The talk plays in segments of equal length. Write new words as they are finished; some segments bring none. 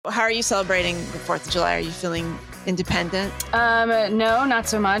How are you celebrating the 4th of July? Are you feeling independent? No, not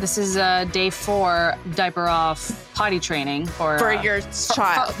so much. This is day 4, diaper off, potty training for your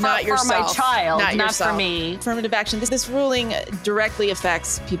child, not yourself. For my child, not yourself. For me. Affirmative action. This ruling directly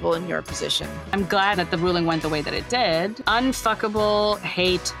affects people in your position. I'm glad that the ruling went the way that it did. Unfuckable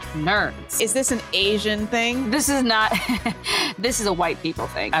hate nerds. Is this an Asian thing? This is not. This is a white people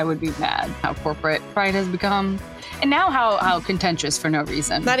thing. I would be mad how corporate pride has become. And now how contentious for no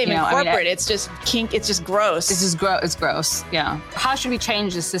reason. Not even corporate. It's just kink. It's just gross. It's gross. Yeah. How should we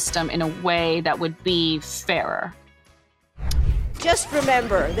change the system in a way that would be fairer? Just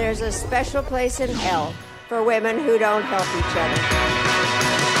remember, there's a special place in hell for women who don't help each other.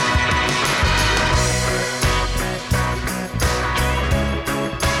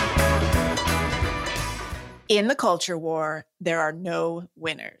 In the culture war, there are no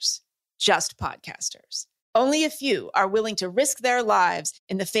winners, just podcasters. Only a few are willing to risk their lives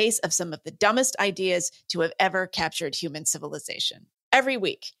in the face of some of the dumbest ideas to have ever captured human civilization. Every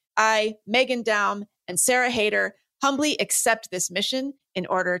week, I, Megan Daum, and Sarah Hayter humbly accept this mission in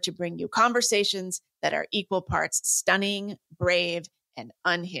order to bring you conversations that are equal parts stunning, brave, and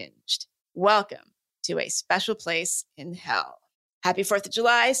unhinged. Welcome to A Special Place in Hell. Happy 4th of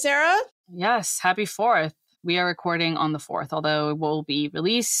July, Sarah. Yes, happy 4th. We are recording on the 4th, although it will be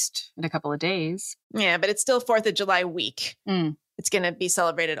released in a couple of days. Yeah, but it's still 4th of July week. It's going to be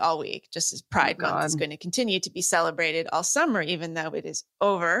celebrated all week, just as Pride Month is going to continue to be celebrated all summer, even though it is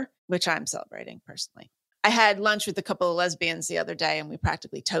over, which I'm celebrating personally. I had lunch with a couple of lesbians the other day, and we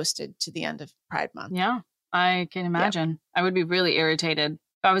practically toasted to the end of Pride Month. Yeah, I can imagine. Yeah. I would be really irritated. If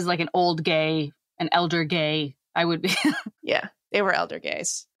I was like an old gay, an elder gay, I would be. Yeah, they were elder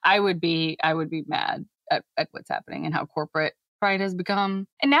gays. I would be mad at what's happening and how corporate pride has become.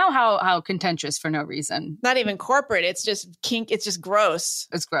 And now how contentious for no reason. Not even corporate. It's just kink. It's just gross.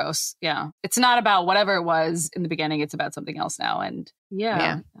 It's gross. Yeah. It's not about whatever it was in the beginning. It's about something else now. And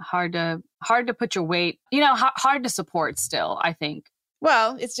yeah. hard to put your weight, hard to support still, I think.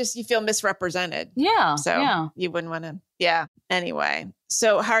 Well, it's just you feel misrepresented. Yeah. So you wouldn't want to. Yeah. Anyway.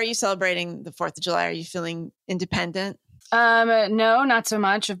 So how are you celebrating the 4th of July? Are you feeling independent? No, not so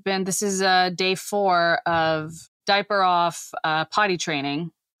much. This is day 4 of diaper off, potty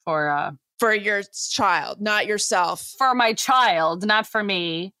training for your child, not yourself. For my child, not for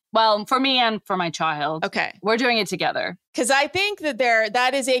me. Well, for me and for my child. Okay. We're doing it together. Because I think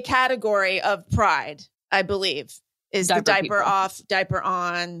that is a category of pride, I believe, is diaper the diaper people. Off, diaper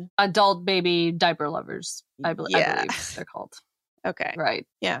on. Adult baby diaper lovers, I believe they're called. Okay. Right.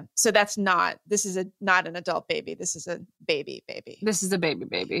 Yeah. So this is not an adult baby. This is a baby. This is a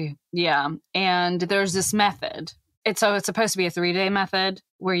baby. Yeah. And there's this method. It's supposed to be a 3-day method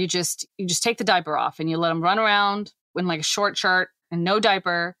where you just take the diaper off and you let them run around in like a short shirt and no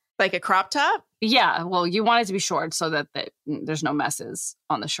diaper. Like a crop top? Yeah. Well, you want it to be short so that there's no messes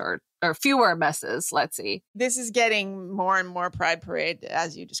on the shirt. Or fewer messes, let's see. This is getting more and more Pride Parade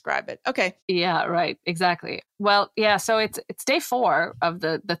as you describe it. Okay. Yeah, right. Exactly. Well, yeah, so it's day 4 of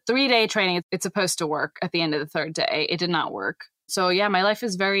the 3-day training. It's supposed to work at the end of the 3rd day. It did not work. So yeah, my life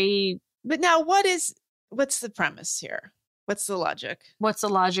is very... But now what's the premise here? What's the logic? What's the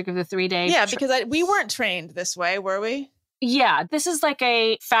logic of the 3-day? Yeah, because we weren't trained this way, were we? Yeah, this is like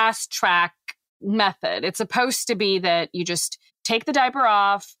a fast track method. It's supposed to be that you just take the diaper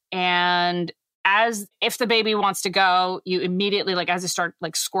off, and if the baby wants to go, you immediately, like as they start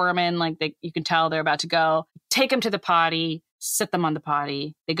like squirming, like you can tell they're about to go, take them to the potty, sit them on the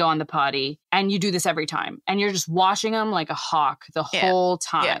potty, they go on the potty, and you do this every time. And you're just washing them like a hawk the whole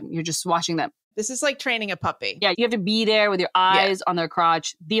time. Yeah. You're just washing them. This is like training a puppy. Yeah, you have to be there with your eyes on their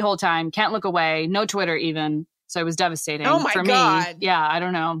crotch the whole time. Can't look away. No Twitter even. So it was devastating for God. Me. Yeah, I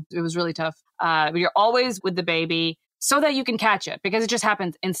don't know. It was really tough. But you're always with the baby so that you can catch it because it just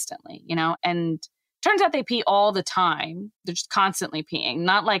happens instantly, And turns out they pee all the time. They're just constantly peeing,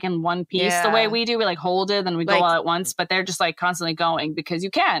 not like in one piece the way we do. We like hold it and we go all at once, but they're just like constantly going because you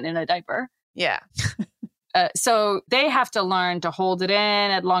can in a diaper. Yeah. So they have to learn to hold it in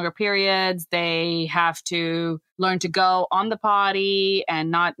at longer periods. They have to learn to go on the potty and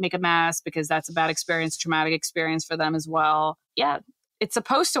not make a mess because that's a bad experience, traumatic experience for them as well. Yeah, it's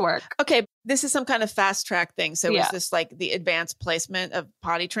supposed to work. Okay, this is some kind of fast track thing. So is this like the advanced placement of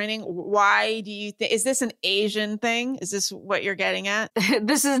potty training? Why do you think, is this an Asian thing? Is this what you're getting at?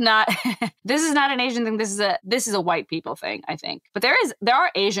 This is not an Asian thing. This is a white people thing, I think. But there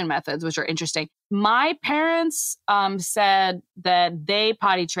are Asian methods which are interesting. My parents said that they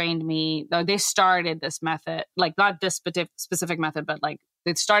potty trained me. They started this method, like not this specific method, but like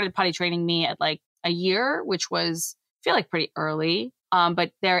they started potty training me at like a year, which was, I feel like pretty early.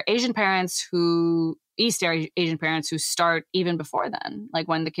 But there are Asian parents East Asian parents who start even before then, like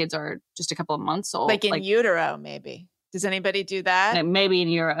when the kids are just a couple of months old. Like in utero, maybe. Does anybody do that? Maybe in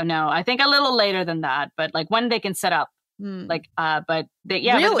Europe. No, I think a little later than that, but like when they can set up. But really?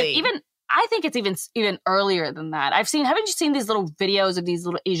 but even I think it's even earlier than that. Haven't you seen these little videos of these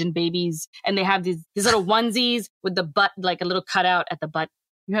little Asian babies and they have these little onesies with the butt, like a little cutout at the butt?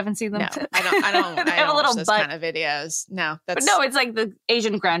 You haven't seen them? No, I don't. I don't watch those kind of videos. No, but no, it's like the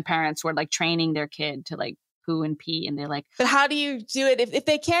Asian grandparents who are like training their kid to like poo and pee, and they're like. But how do you do it if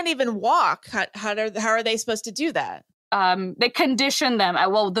they can't even walk? How are they supposed to do that? They condition them.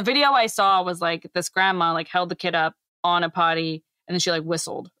 Well, the video I saw was like this grandma like held the kid up on a potty, and then she like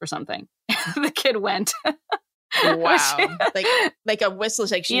whistled or something. The kid went. Wow, like a whistle.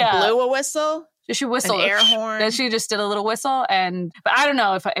 Like she blew a whistle. She whistled, an air horn. Then she just did a little whistle, but I don't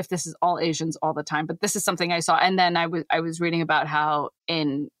know if this is all Asians all the time. But this is something I saw, and then I was reading about how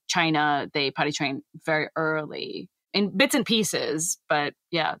in China they potty train very early in bits and pieces, but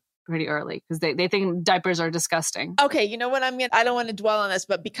yeah, pretty early because they think diapers are disgusting. Okay, you know what I don't want to dwell on this,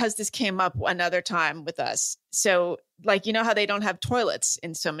 but because this came up another time with us, so like you know how they don't have toilets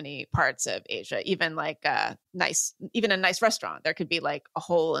in so many parts of Asia, even like a nice restaurant, there could be like a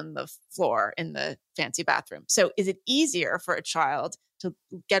hole in the floor in the fancy bathroom. So is it easier for a child to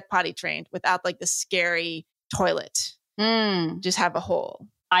get potty trained without like the scary toilet? Just have a hole.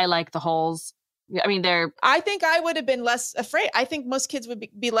 I like the holes. I mean, I think I would have been less afraid. I think most kids would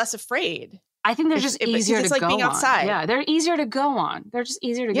be less afraid. I think they're just easier to go on. Being outside. Yeah, they're easier to go on. They're just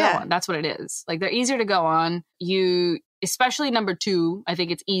easier to go on. That's what it is. Like they're easier to go on. Especially number 2, I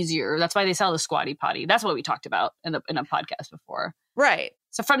think it's easier. That's why they sell the squatty potty. That's what we talked about in a podcast before. Right.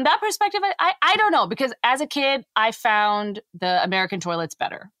 So from that perspective, I don't know, because as a kid, I found the American toilets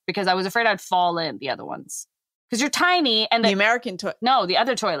better because I was afraid I'd fall in the other ones. Because you're tiny and the American toilet. No, the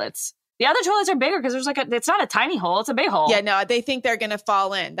other toilets. The other toilets are bigger because there's it's not a tiny hole, it's a big hole. Yeah, no, they think they're going to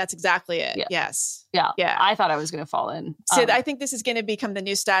fall in. That's exactly it. Yeah. Yes. Yeah. I thought I was going to fall in. So I think this is going to become the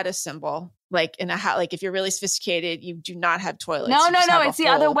new status symbol. Like in a house, like if you're really sophisticated, you do not have toilets. No. It's the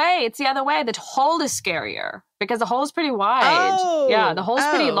other way. It's the other way. The hole is scarier because the hole's pretty wide. Oh, yeah, the hole's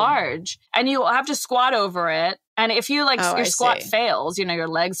pretty large, and you have to squat over it. And if you your squat fails, your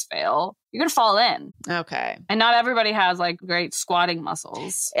legs fail, you're going to fall in. Okay. And not everybody has like great squatting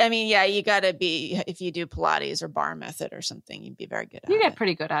muscles. I mean, yeah, you got to be, if you do Pilates or bar method or something, you'd be very good at it. You get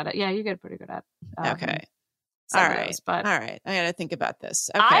pretty good at it. Yeah, you get pretty good at it. Okay. All right. I got to think about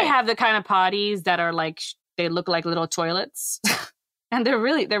this. Okay. I have the kind of potties that are like, they look like little toilets and they're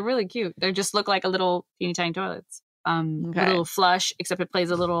really cute. They just look like a little teeny tiny toilets. A little flush, except it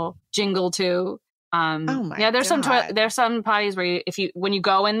plays a little jingle too. There's some potties where when you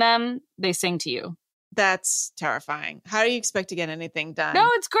go in them, they sing to you. That's terrifying. How do you expect to get anything done? No,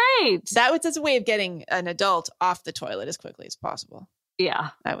 it's great. That's a way of getting an adult off the toilet as quickly as possible. Yeah,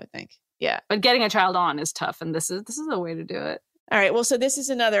 I would think. Yeah, but getting a child on is tough, and this is a way to do it. All right. Well, so this is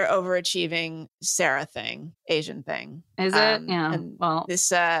another overachieving Sarah thing, Asian thing. Is it? Yeah. And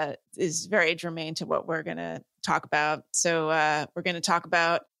this is very germane to what we're going to talk about. So we're going to talk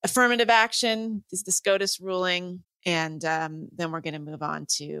about affirmative action, is the SCOTUS ruling, and then we're going to move on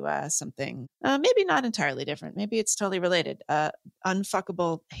to something maybe not entirely different. Maybe it's totally related.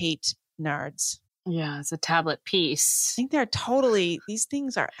 Unfuckable hate nards. Yeah, it's a tablet piece. I think these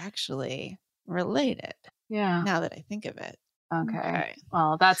things are actually related. Yeah. Now that I think of it. Okay.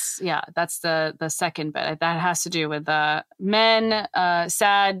 Well, that's the second bit. That has to do with men,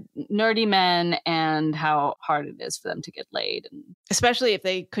 sad, nerdy men, and how hard it is for them to get laid. Especially if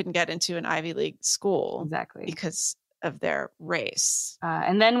they couldn't get into an Ivy League school. Exactly. Because of their race.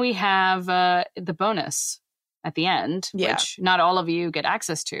 And then we have the bonus at the end, which not all of you get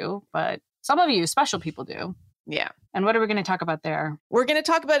access to, but some of you special people do. Yeah. And what are we going to talk about there? We're going to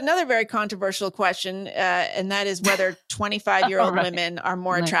talk about another very controversial question, and that is whether 25-year-old women are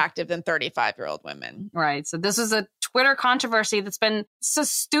more attractive than 35-year-old women. Right. So this is a Twitter controversy it's a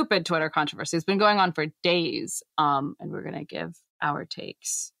stupid Twitter controversy. It's been going on for days, and we're going to give our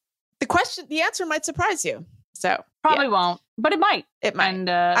takes. The answer might surprise you. So probably won't, but it might. It might. And,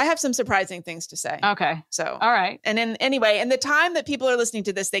 I have some surprising things to say. Okay. So, all right. And anyway, in the time that people are listening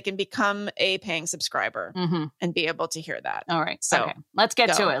to this, they can become a paying subscriber and be able to hear that. All right. So let's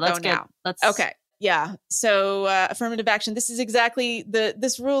get to it. Okay. Yeah. So affirmative action. This is exactly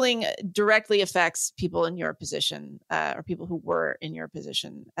this ruling directly affects people in your position or people who were in your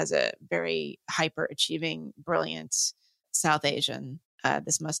position as a very hyper achieving, brilliant South Asian.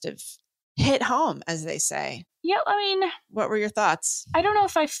 This must have hit home, as they say. Yeah, I mean, what were your thoughts? I don't know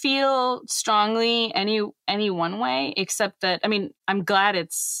if I feel strongly any one way, except that, I mean, I'm glad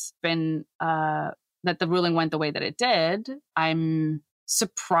it's been, that the ruling went the way that it did. I'm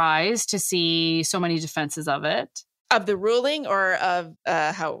surprised to see so many defenses of it. Of the ruling or of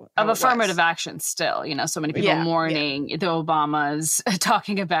how of affirmative action still, so many people mourning the Obamas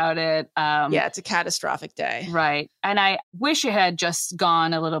talking about it. It's a catastrophic day. Right. And I wish it had just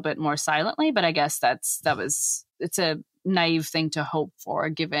gone a little bit more silently, but I guess it's a naive thing to hope for,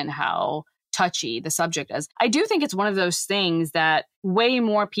 given how touchy the subject is. I do think it's one of those things that way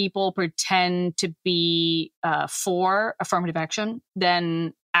more people pretend to be for affirmative action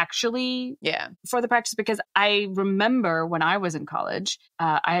than actually for the practice, because I remember when I was in college,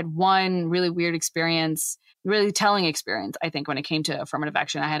 I had one really weird experience, really telling experience, I think, when it came to affirmative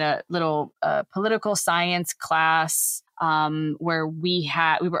action. I had a little political science class where we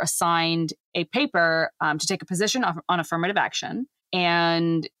were assigned a paper to take a position on affirmative action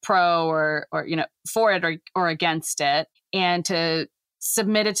and pro or for it or against it, and to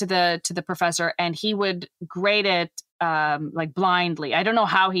submit it to the professor, and he would grade it like blindly. I don't know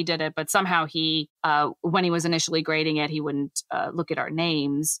how he did it, but somehow he, when he was initially grading it, he wouldn't look at our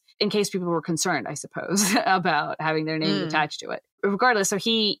names in case people were concerned, I suppose, about having their names attached to it. Regardless, so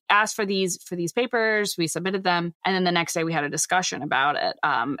he asked for these papers, we submitted them, and then the next day we had a discussion about it.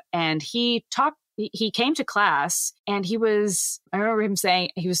 And he came to class, and I remember him saying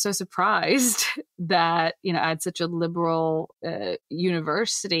he was so surprised that, at such a liberal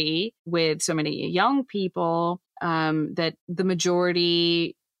university with so many young people, that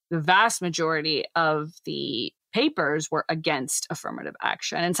the vast majority of the papers were against affirmative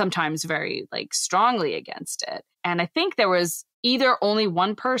action, and sometimes very strongly against it. And I think there was either only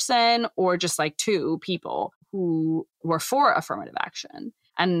one person or just two people who were for affirmative action.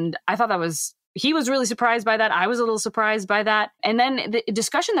 And I thought he was really surprised by that. I was a little surprised by that. And then the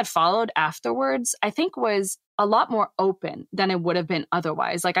discussion that followed afterwards, I think, was a lot more open than it would have been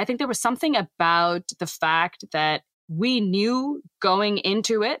otherwise. I think there was something about the fact that we knew going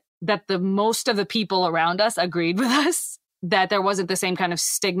into it that the most of the people around us agreed with us, that there wasn't the same kind of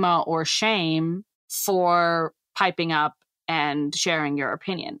stigma or shame for piping up and sharing your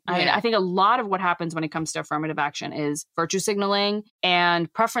opinion. I mean, I think a lot of what happens when it comes to affirmative action is virtue signaling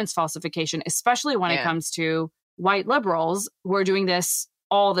and preference falsification, especially when it comes to white liberals who are doing this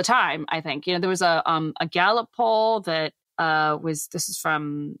all the time. I think, there was a Gallup poll that this is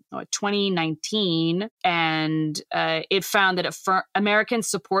from 2019, and it found that American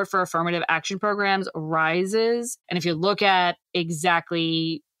support for affirmative action programs rises. And if you look at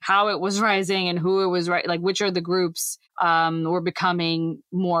exactly how it was rising and who it was which are the groups were becoming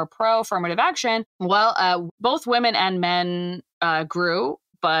more pro affirmative action, both women and men grew,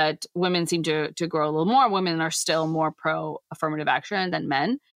 but women seem to grow a little more. Women are still more pro affirmative action than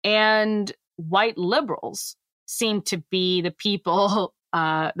men, and white liberals seem to be the people.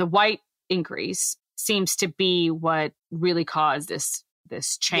 The white increase seems to be what really caused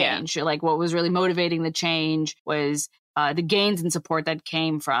this change. What was really motivating the change was the gains in support that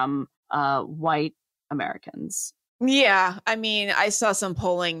came from white Americans. Yeah. I mean, I saw some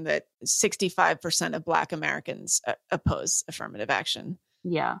polling that 65% of Black Americans oppose affirmative action.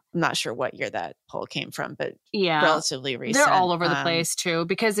 Yeah. I'm not sure what year that poll came from, but relatively recent. They're all over the place too,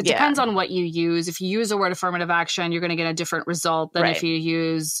 because it depends on what you use. If you use the word affirmative action, you're going to get a different result than if you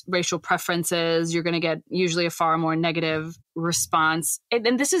use racial preferences. You're going to get usually a far more negative response.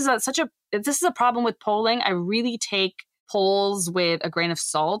 And this is a problem with polling. I really take polls with a grain of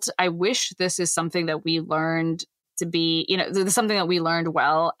salt. I wish this is something that we learned to be, this is something that we learned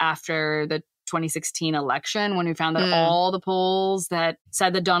well after the 2016 election, when we found that all the polls that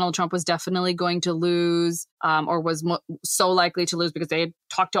said that Donald Trump was definitely going to lose or was so likely to lose, because they had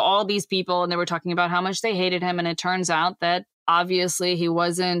talked to all these people and they were talking about how much they hated him. And it turns out that obviously he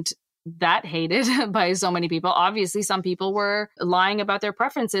wasn't that hated by so many people. Obviously, some people were lying about their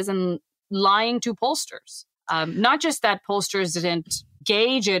preferences and lying to pollsters. Not just that pollsters didn't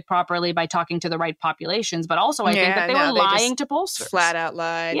gauge it properly by talking to the right populations, but also I think that they were lying to pollsters. Flat out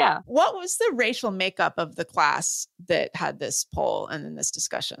lied. Yeah. What was the racial makeup of the class that had this poll and in this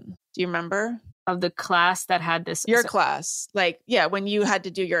discussion? Do you remember? Of the class that had this? Your class. When you had to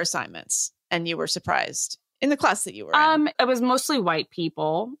do your assignments and you were surprised. In the class that you were in? It was mostly white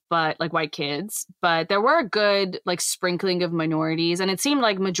people, but white kids. But there were a good sprinkling of minorities, and it seemed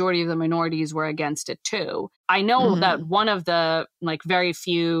like majority of the minorities were against it too. I know that one of the very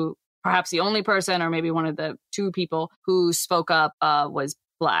few, perhaps the only person, or maybe one of the two people who spoke up was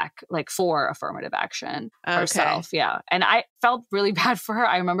Black, like for affirmative action herself. Yeah. And I felt really bad for her.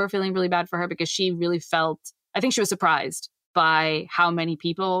 I remember feeling really bad for her because she really felt, I think she was surprised by how many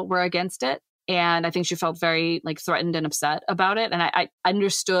people were against it. And I think she felt very like threatened and upset about it. And I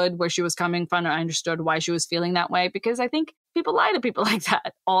understood where she was coming from. And I understood why she was feeling that way, because I think people lie to people like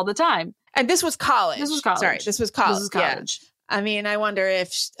that all the time. And this was college. This was college. Sorry, this was college. This was college. Yeah. I mean, I wonder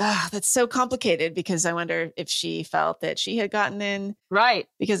if that's so complicated, because I wonder if she felt that she had gotten in right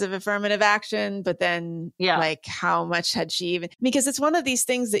because of affirmative action, but then like how much had she even, because it's one of these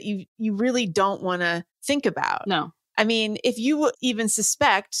things that you really don't want to think about. No. I mean, if you even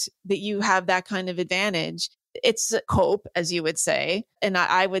suspect that you have that kind of advantage, it's a cope, as you would say. And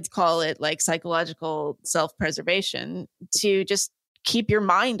I would call it like psychological self-preservation, to just keep your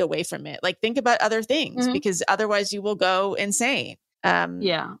mind away from it. Like think about other things, because otherwise you will go insane.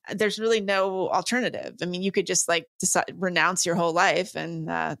 There's really no alternative. I mean, you could just like renounce your whole life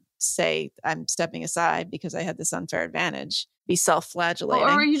and say, I'm stepping aside because I had this unfair advantage. Be self-flagellating.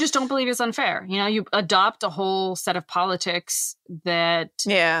 Or you just don't believe it's unfair. You know, you adopt a whole set of politics that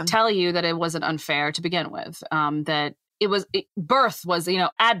tell you that it wasn't unfair to begin with. That birth was, you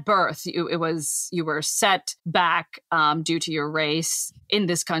know, at birth, you were set back due to your race in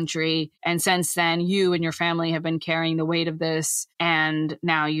this country. And since then, you and your family have been carrying the weight of this. And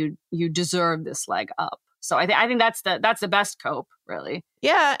now you deserve this leg up. So I think that's the best cope, really.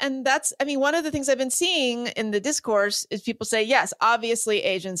 Yeah. And one of the things I've been seeing in the discourse is people say, yes, obviously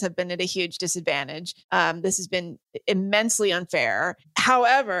Asians have been at a huge disadvantage. This has been immensely unfair.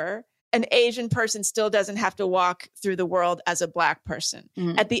 However, an Asian person still doesn't have to walk through the world as a Black person.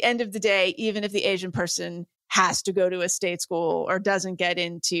 At the end of the day, even if the Asian person has to go to a state school or doesn't get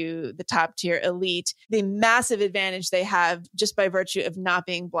into the top tier elite, the massive advantage they have just by virtue of not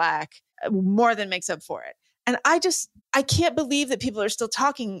being Black more than makes up for it. And I can't believe that people are still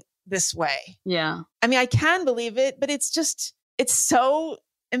talking this way. Yeah. I mean, I can believe it, but it's so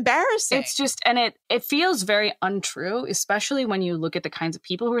embarrassing. It's just, and it feels very untrue, especially when you look at the kinds of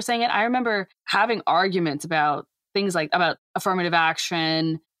people who are saying it. I remember having arguments about things like about affirmative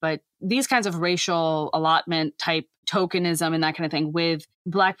action, but these kinds of racial allotment type tokenism and that kind of thing with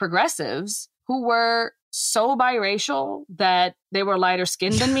Black progressives who were so biracial that they were lighter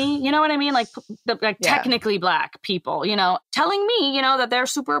skinned than me. You know what I mean? Like technically Black people, you know, telling me, you know, that they're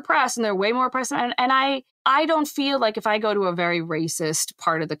super oppressed and they're way more oppressed. And I don't feel like if I go to a very racist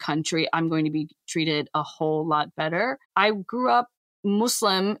part of the country, I'm going to be treated a whole lot better. I grew up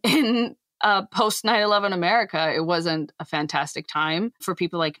Muslim in post 9/11 America. It wasn't a fantastic time for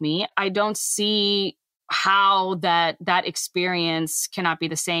people like me. I don't see how that experience cannot be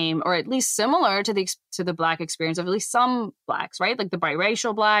the same, or at least similar to the Black experience of at least some Blacks, right? Like the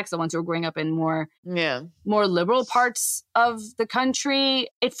biracial Blacks, the ones who are growing up in more liberal parts of the country.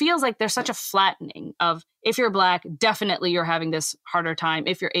 It feels like there's such a flattening of, if you're Black, definitely you're having this harder time.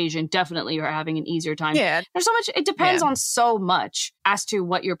 If you're Asian, definitely you're having an easier time. Yeah. There's so much, it depends on so much as to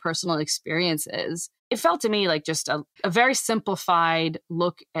what your personal experience is. It felt to me like just a very simplified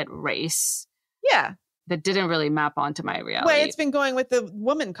look at race. Yeah. That didn't really map onto my reality. Well, it's been going with the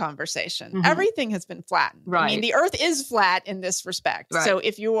woman conversation. Everything has been flattened. Right. I mean, the earth is flat in this respect. Right. So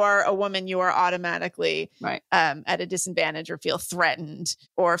if you are a woman, you are automatically at a disadvantage, or feel threatened,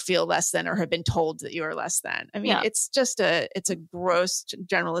 or feel less than, or have been told that you are less than. I mean, it's just it's a gross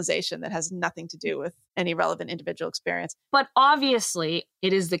generalization that has nothing to do with any relevant individual experience. But obviously,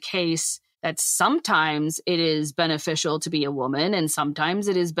 it is the case that sometimes it is beneficial to be a woman, and sometimes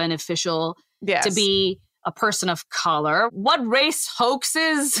it is beneficial to be a person of color. What race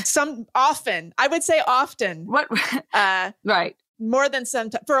hoaxes? Often. I would say often. What? Right. More than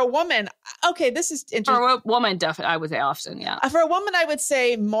sometimes. For a woman, okay, this is interesting. For a woman, definitely, I would say often, yeah. For a woman, I would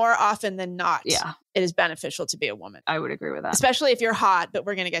say more often than not. Yeah. It is beneficial to be a woman. I would agree with that. Especially if you're hot, but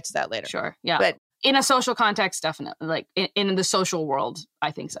we're going to get to that later. Sure, yeah. But in a social context, definitely. Like in the social world, I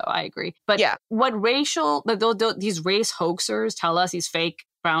think so. I agree. But what these race hoaxers tell us, these fake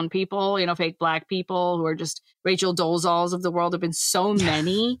brown people, you know, fake Black people who are just Rachel Dolezals of the world, have been so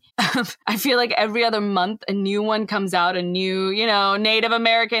many. I feel like every other month a new one comes out, a new, you know, Native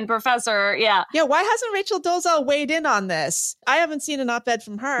American professor. Yeah. Yeah. Why hasn't Rachel Dolezal weighed in on this? I haven't seen an op-ed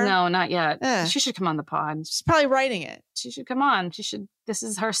from her. No, not yet. She should come on the pod. She's probably writing it. She should come on. This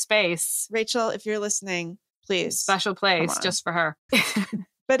is her space. Rachel, if you're listening, please. Special place just for her.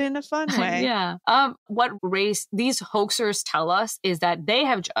 But in a fun way. Yeah. What race these hoaxers tell us is that they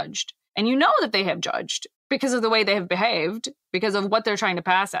have judged, and you know that they have judged because of the way they have behaved, because of what they're trying to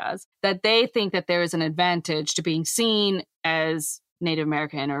pass as, that they think that there is an advantage to being seen as Native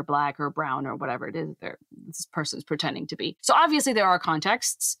American or Black or brown or whatever it is this person's pretending to be. So obviously there are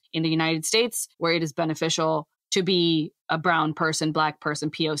contexts in the United States where it is beneficial to be a brown person, Black person,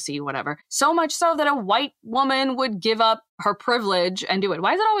 POC, whatever. So much so that a white woman would give up her privilege and do it.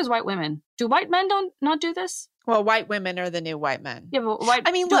 Why is it always white women? Do white men not do this? Well, white women are the new white men. Yeah, but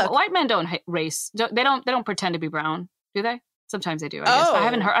look, white men don't race. They don't pretend to be brown, do they? Sometimes they do. I guess.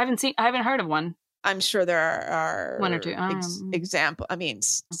 I haven't heard of one. I'm sure there are one or two example. I mean,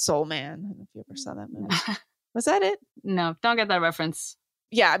 Soul Man. I don't know if you ever saw that movie. Was that it? No, don't get that reference.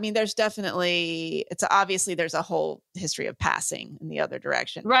 Yeah, I mean, there's obviously there's a whole history of passing in the other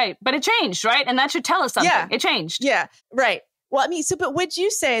direction. Right. But it changed, right? And that should tell us something. Yeah. It changed. Yeah, right. Well, I mean, but would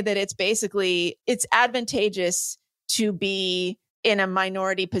you say that it's advantageous to be in a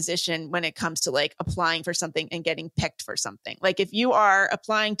minority position when it comes to like applying for something and getting picked for something? Like if you are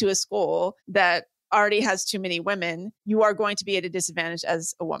applying to a school that already has too many women, you are going to be at a disadvantage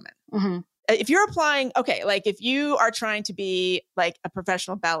as a woman. Mm-hmm. If you're applying, okay, like if you are trying to be like a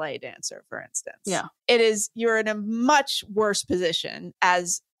professional ballet dancer, for instance, you're in a much worse position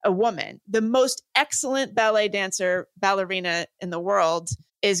as a woman. The most excellent ballerina in the world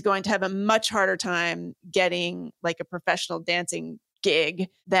is going to have a much harder time getting like a professional dancing gig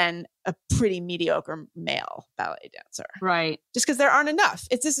than a pretty mediocre male ballet dancer. Right. Just because there aren't enough.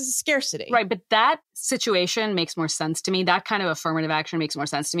 This is a scarcity. Right. But that situation makes more sense to me. That kind of affirmative action makes more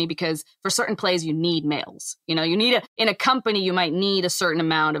sense to me because for certain plays, you need males. You know, in a company, you might need a certain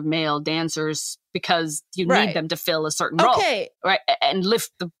amount of male dancers because you need them to fill a certain role. Right. And lift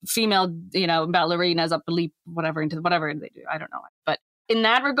the female, ballerinas up, leap, whatever they do. I don't know. But in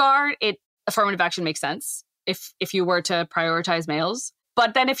that regard, affirmative action makes sense. If you were to prioritize males.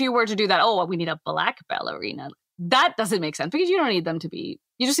 But then if you were to do that, we need a Black ballerina. That doesn't make sense because you just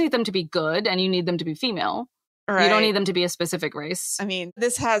need them to be good and you need them to be female. Right. You don't need them to be a specific race. I mean,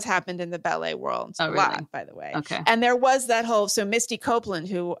 this has happened in the ballet world a lot, by the way. Okay. And there was that so Misty Copeland,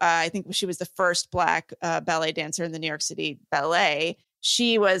 who I think she was the first Black ballet dancer in the New York City Ballet.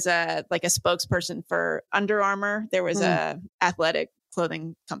 She was a spokesperson for Under Armour. There was a athletic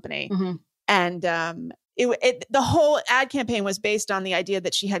clothing company. Mm-hmm. And the whole ad campaign was based on the idea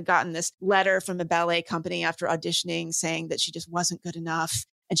that she had gotten this letter from a ballet company after auditioning saying that she just wasn't good enough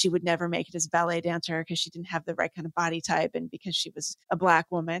and she would never make it as a ballet dancer because she didn't have the right kind of body type and because she was a Black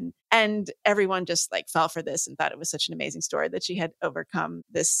woman. And everyone just fell for this and thought it was such an amazing story that she had overcome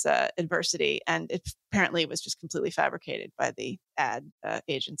this adversity. And it apparently was just completely fabricated by the ad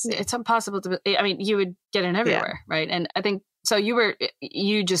agency. It's impossible you would get in everywhere, right? And I think so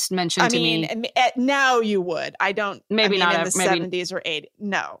you just mentioned to me. Now you would. I don't. Maybe not in the 70s or 80s.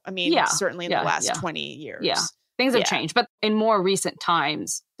 No, certainly in the last 20 years. Yeah, things have changed, but in more recent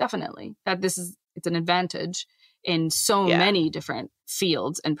times, definitely that it's an advantage in so many different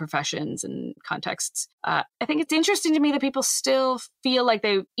fields and professions and contexts. I think it's interesting to me that people still feel like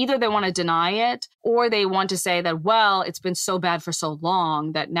they want to deny it or they want to say that, well, it's been so bad for so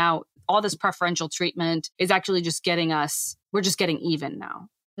long that now all this preferential treatment is actually just we're just getting even now.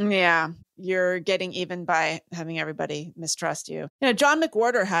 Yeah, you're getting even by having everybody mistrust you. John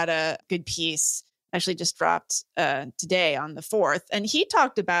McWhorter had a good piece, actually just dropped today on the 4th. And he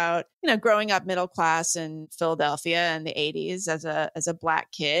talked about, growing up middle class in Philadelphia in the 80s as a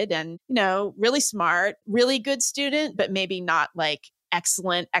Black kid and, really smart, really good student, but maybe not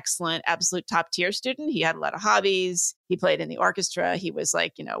excellent, absolute top tier student. He had a lot of hobbies. He played in the orchestra. He was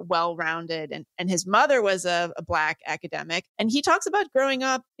well-rounded. And his mother was a Black academic. And he talks about growing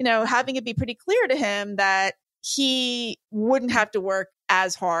up, having it be pretty clear to him that he wouldn't have to work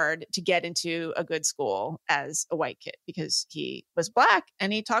as hard to get into a good school as a white kid because he was Black.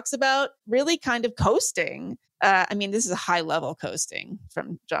 And he talks about really kind of coasting. This is a high level coasting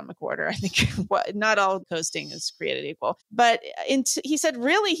from John McWhorter. I think not all coasting is created equal, but he said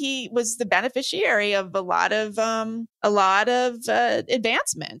really he was the beneficiary of a lot of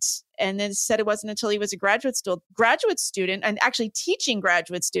advancement. And then said it wasn't until he was a graduate student and actually teaching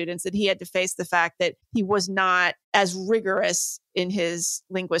graduate students that he had to face the fact that he was not as rigorous in his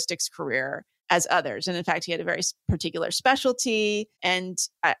linguistics career as others. And in fact, he had a very particular specialty and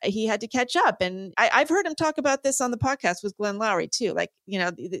he had to catch up. And I've heard him talk about this on the podcast with Glenn Lowry too.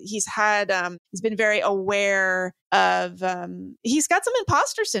 He's been very aware of, he's got some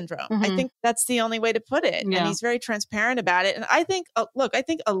imposter syndrome. Mm-hmm. I think that's the only way to put it. Yeah. And he's very transparent about it. And I think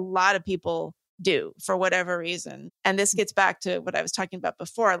a lot of people do for whatever reason. And this gets back to what I was talking about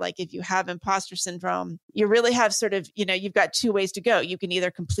before. If you have imposter syndrome, you really have sort of, you've got two ways to go. You can either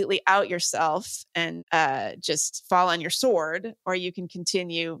completely out yourself and just fall on your sword, or you can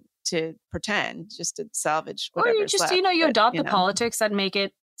continue to pretend, just to salvage Or whatever. you just, you adopt the politics that make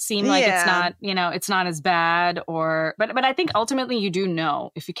it seem like it's not, it's not as bad, but I think ultimately you do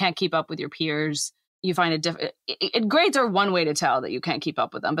know if you can't keep up with your peers, you find it difficult. Grades are one way to tell that you can't keep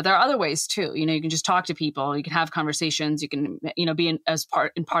up with them, but there are other ways too. You can just talk to people, you can have conversations, you can, be as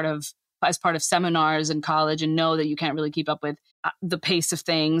part of seminars in college and know that you can't really keep up with the pace of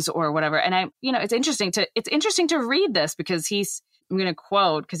things or whatever. And it's interesting to read this because I'm going to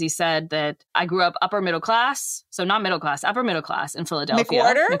quote, because he said that I grew up upper middle class. So not middle class, upper middle class in Philadelphia.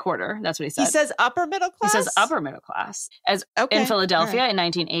 McWhorter. That's what he said. He says upper middle class? He says upper middle class. In Philadelphia in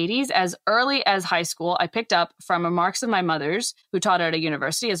 1980s, as early as high school, I picked up from remarks of my mothers who taught at a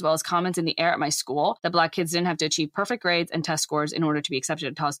university, as well as comments in the air at my school, that Black kids didn't have to achieve perfect grades and test scores in order to be accepted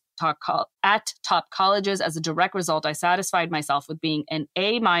at top colleges. As a direct result, I satisfied myself with being an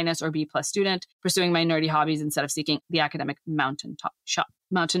A- or B+ student, pursuing my nerdy hobbies instead of seeking the academic mountaintop.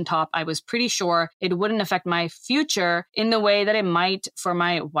 I was pretty sure it wouldn't affect my future in the way that it might for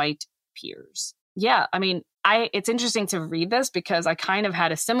my white peers. Yeah, I mean, it's interesting to read this because I kind of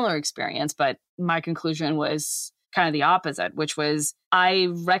had a similar experience, but my conclusion was kind of the opposite, which was I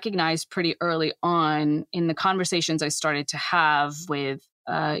recognized pretty early on in the conversations I started to have with,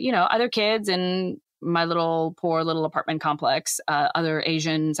 other kids in my poor little apartment complex, other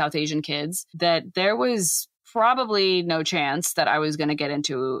South Asian kids, that there was probably no chance that I was going to get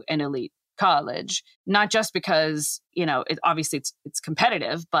into an elite college, not just because, obviously it's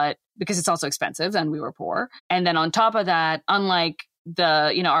competitive, but because it's also expensive and we were poor. And then on top of that, unlike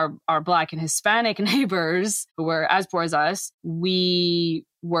our Black and Hispanic neighbors who were as poor as us, we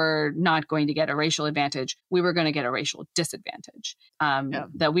were not going to get a racial advantage. We were going to get a racial disadvantage,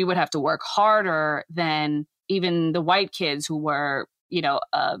 that we would have to work harder than even the white kids who were,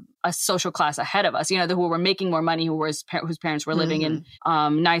 a social class ahead of us, who were making more money, whose parents were living in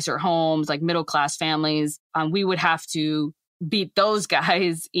nicer homes, like middle class families. We would have to beat those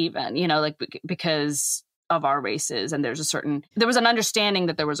guys even, because of our races. And there was an understanding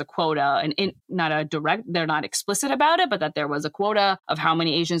that there was a quota, and they're not explicit about it, but that there was a quota of how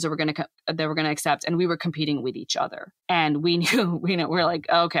many Asians they were going to accept. And we were competing with each other. And we knew, we're like,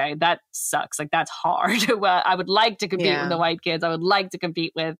 okay, that sucks. Like, that's hard. Well, I would like to compete with the white kids. I would like to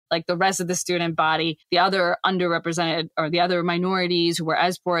compete with like the rest of the student body, the other underrepresented or the other minorities who were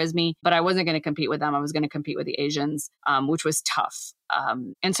as poor as me, but I wasn't going to compete with them. I was going to compete with the Asians, which was tough.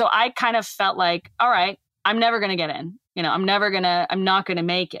 And so I kind of felt like, all right, I'm never going to get in. I'm not going to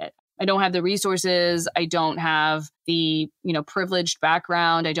make it. I don't have the resources. I don't have the, privileged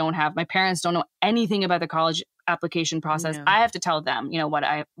background. My parents don't know anything about the college application process. I have to tell them,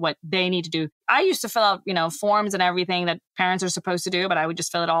 what they need to do. I used to fill out, forms and everything that parents are supposed to do, but I would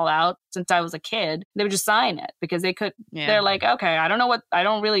just fill it all out since I was a kid. They would just sign it because they're like, okay, I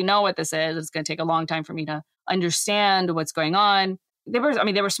don't really know what this is. It's going to take a long time for me to understand what's going on. They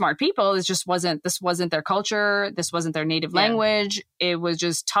were smart people. This wasn't their culture. This wasn't their native language. It was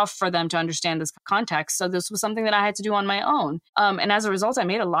just tough for them to understand this context. So this was something that I had to do on my own. And as a result, I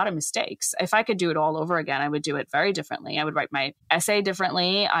made a lot of mistakes. If I could do it all over again, I would do it very differently. I would write my essay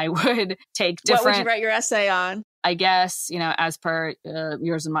differently. I would take different... What would you write your essay on? I guess, as per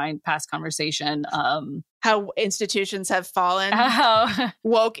yours and my past conversation. How institutions have fallen.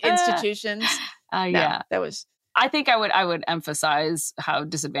 Woke institutions. Yeah. That was... I think I would emphasize how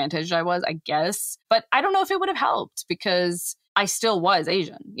disadvantaged I was, I guess. But I don't know if it would have helped because I still was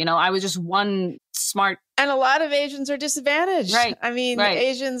Asian. I was just one smart. And a lot of Asians are disadvantaged. Right.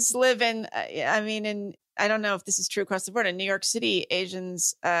 Asians live in, I don't know if this is true across the board. In New York City,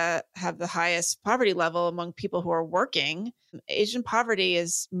 Asians have the highest poverty level among people who are working. Asian poverty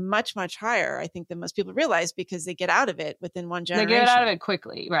is much, much higher, I think, than most people realize because they get out of it within one generation. They get out of it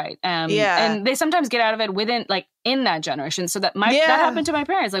quickly, right? And they sometimes get out of it within, in that generation. So that happened to my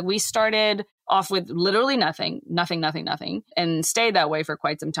parents. Like, we started off with literally nothing, and stayed that way for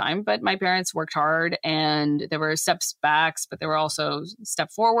quite some time. But my parents worked hard, and there were steps backs, but there were also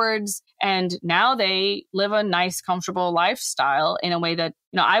step forwards. And now they live a nice, comfortable lifestyle in a way that,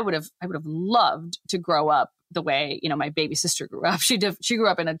 I would have loved to grow up the way, my baby sister grew up. She grew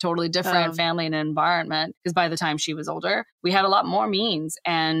up in a totally different family and environment because by the time she was older, we had a lot more means.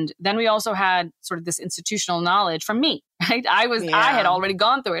 And then we also had sort of this institutional knowledge from me, right? I had already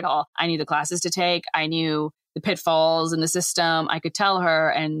gone through it all. I knew the classes to take. I knew the pitfalls in the system. I could tell her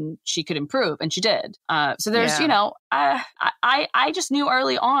and she could improve, and she did. So there's, I just knew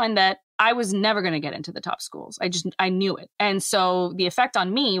early on that I was never going to get into the top schools. I knew it. And so the effect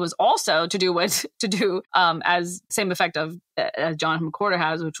on me was also to do as same effect of as John McWhorter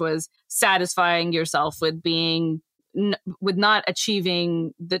has, which was satisfying yourself with not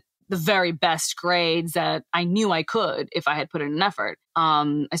achieving the very best grades that I knew I could if I had put in an effort.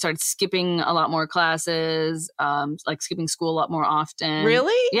 I started skipping a lot more classes, like skipping school a lot more often.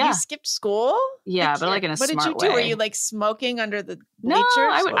 Really? Yeah. You skipped school? Yeah, but like in a What smart did you do? way. Were you like smoking under the No,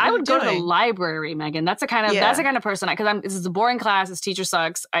 bleachers? I would go to the library, Megan. That's the kind of person because this is a boring class. This teacher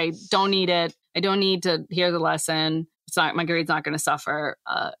sucks. I don't need it. I don't need to hear the lesson. It's not, my grade's not going to suffer.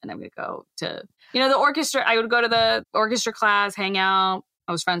 And I'm going to go to, the orchestra. I would go to the orchestra class, hang out.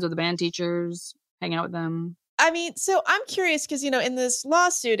 I was friends with the band teachers, hang out with them. I mean, so I'm curious because, in this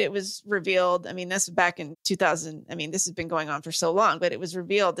lawsuit, it was revealed. I mean, this was back in 2000. I mean, this has been going on for so long, but it was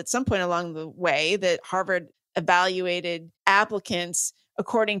revealed at some point along the way that Harvard evaluated applicants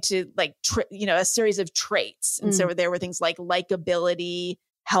according to like, a series of traits. And so there were things like likability,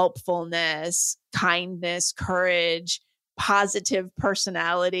 helpfulness, kindness, courage, positive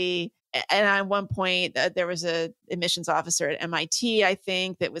personality. And at one point, there was a admissions officer at MIT, I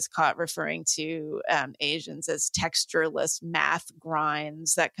think, that was caught referring to Asians as textureless math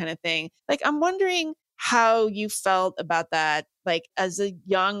grinds, that kind of thing. Like, I'm wondering how you felt about that, like, as a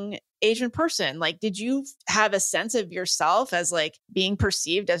young Asian person. Like, did you have a sense of yourself as like being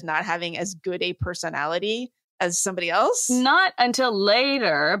perceived as not having as good a personality as somebody else? Not until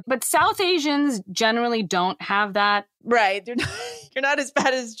later, but South Asians generally don't have that. Right. You're not as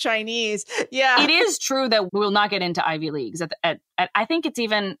bad as Chinese. Yeah. It is true that we'll not get into Ivy Leagues. I think it's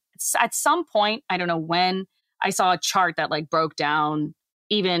even at some point, I don't know when, I saw a chart that like broke down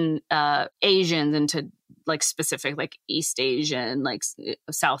even Asians into like specific, like East Asian, like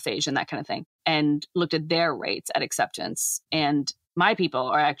South Asian, that kind of thing, and looked at their rates at acceptance. And my people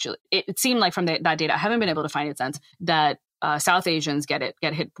are actually, it seemed like from that data, I haven't been able to find it since, that South Asians get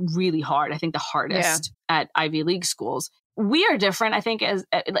hit really hard. I think the hardest at Ivy League schools. We are different, I think, as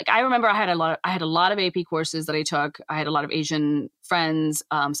like I remember I had a lot of AP courses that I took. I had a lot of Asian friends,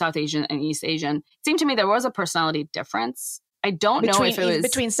 South Asian and East Asian. It seemed to me there was a personality difference. I don't know if it was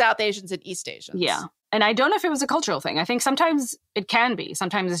between South Asians and East Asians. Yeah. And I don't know if it was a cultural thing. I think sometimes it can be.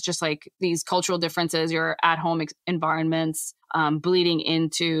 Sometimes it's just like these cultural differences, your at-home environments, bleeding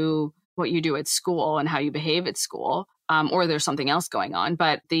into what you do at school and how you behave at school, or there's something else going on.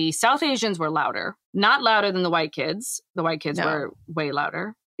 But the South Asians were louder, not louder than the white kids. The white kids were way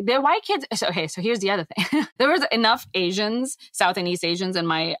louder. The white kids. So here's the other thing. There was enough Asians, South and East Asians in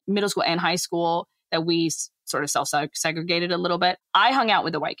my middle school and high school that we sort of self-segregated a little bit. I hung out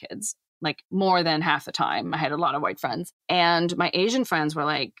with the white kids like more than half the time. I had a lot of white friends, and my Asian friends were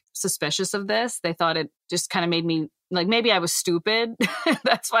like suspicious of this. They thought it just kind of made me like, maybe I was stupid.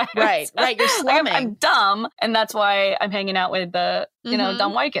 That's why. Right. You're slumming. I'm dumb. And that's why I'm hanging out with the,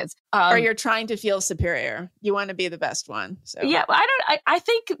 dumb white kids. Or you're trying to feel superior. You want to be the best one. So. Yeah. I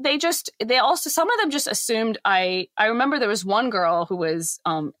think they also, some of them just assumed I remember there was one girl who was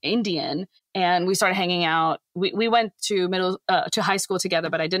Indian, and we started hanging out. We went to high school together,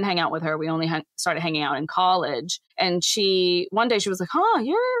 but I didn't hang out with her. We only started hanging out in college. And one day she was like, "Huh,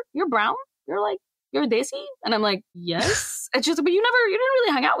 you're brown? You're Desi?" And I'm like, "Yes." And she's like, "But you didn't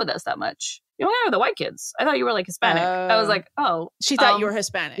really hang out with us that much. You hung out with the white kids. I thought you were like Hispanic." I was like, "Oh." She thought you were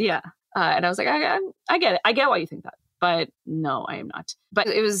Hispanic. Yeah. And I was like, I get it. I get why you think that. But no, I am not. But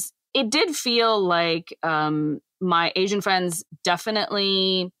it did feel like my Asian friends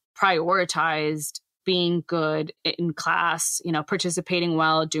definitely prioritized being good in class, participating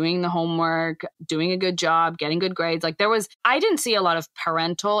well, doing the homework, doing a good job, getting good grades. Like I didn't see a lot of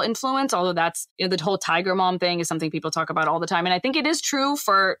parental influence, although that's, the whole tiger mom thing is something people talk about all the time. And I think it is true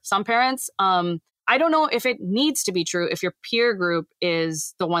for some parents. I don't know if it needs to be true if your peer group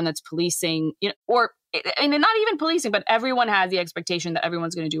is the one that's policing, and not even policing, but everyone has the expectation that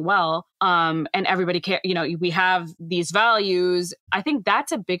everyone's going to do well. And everybody care, we have these values. I think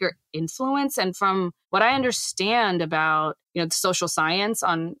that's a bigger influence. And from what I understand about, the social science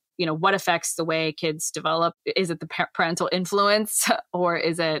on, what affects the way kids develop, is it the parental influence or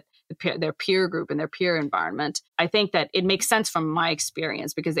is it their peer group and their peer environment? I think that it makes sense from my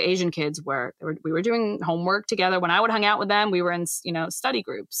experience because the Asian kids we were doing homework together. When I would hang out with them, we were in, study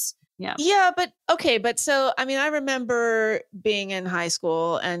groups. Yeah. Yeah. But okay. But so, I mean, I remember being in high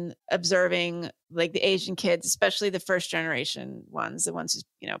school and observing like the Asian kids, especially the first generation ones, the ones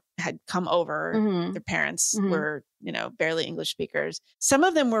who, had come over, their parents were, barely English speakers. Some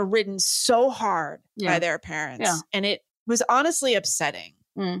of them were ridden so hard by their parents. Yeah. And it was honestly upsetting.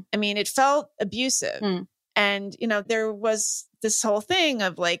 I mean, it felt abusive. And, there was this whole thing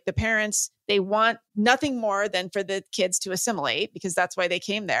of like the parents, they want nothing more than for the kids to assimilate, because that's why they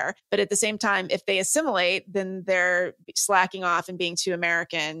came there. But at the same time, if they assimilate, then they're slacking off and being too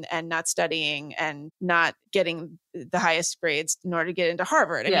American and not studying and not getting the highest grades in order to get into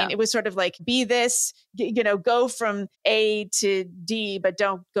Harvard. I mean, it was sort of like, be this, go from A to D, but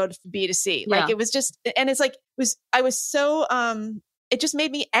don't go to B to C. Like it was just, and it's like, I was so, it just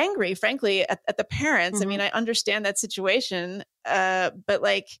made me angry, frankly, at the parents. I mean, I understand that situation, but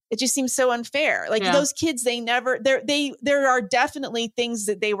like, it just seems so unfair. Like those kids, there are definitely things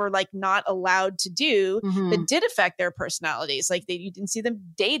that they were like not allowed to do that did affect their personalities. Like you didn't see them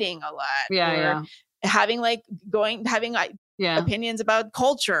dating a lot, having opinions about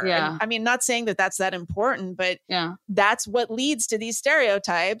culture. And, I mean, not saying that that's that important, but that's what leads to these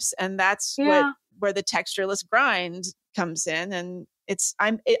stereotypes, and that's where the textureless grind comes in. And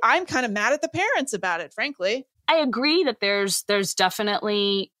I'm kind of mad at the parents about it, frankly. I agree that there's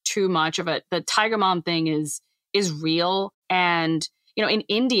definitely too much of it. The Tiger Mom thing is real. And, in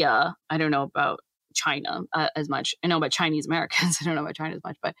India, I don't know about China as much. I know about Chinese Americans. I don't know about China as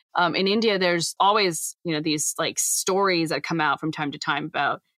much, but in India, there's always, these like stories that come out from time to time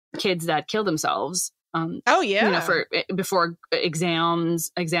about kids that kill themselves. Before exam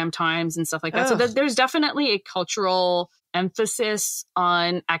times and stuff like that. So there's definitely a cultural emphasis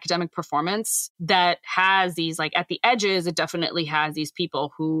on academic performance that has these, like, at the edges, it definitely has these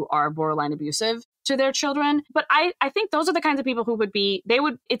people who are borderline abusive to their children. But I think those are the kinds of people who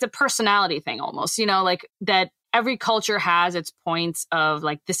it's a personality thing almost, like that every culture has its points of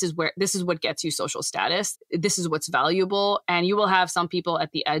like, this is what gets you social status. This is what's valuable. And you will have some people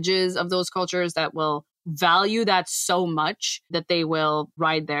at the edges of those cultures that will value that so much that they will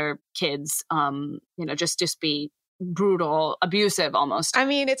ride their kids, just be brutal, abusive almost. I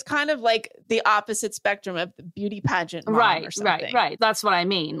mean, it's kind of like the opposite spectrum of the beauty pageant mom or something. Right. That's what I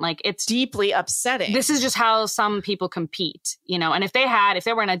mean. Like, it's deeply upsetting. This is just how some people compete, and if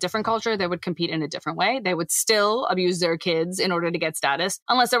they were in a different culture, they would compete in a different way. They would still abuse their kids in order to get status,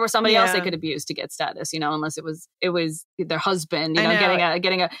 unless there was somebody else they could abuse to get status, unless it was their husband,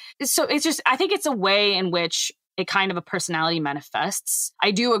 getting a. So it's just, I think it's a way in which a kind of a personality manifests.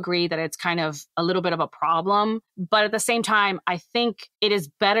 I do agree that it's kind of a little bit of a problem, but at the same time, I think it is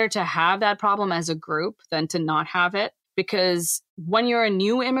better to have that problem as a group than to not have it, because when you're a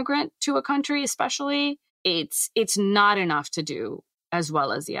new immigrant to a country, especially, it's not enough to do as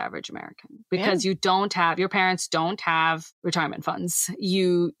well as the average American, because your parents don't have retirement funds.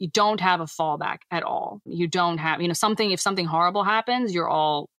 You don't have a fallback at all. You don't have, if something horrible happens, you're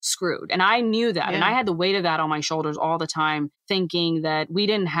all screwed. And I knew that. And I had the weight of that on my shoulders all the time, thinking that we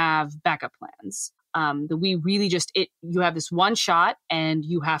didn't have backup plans. That we really you have this one shot and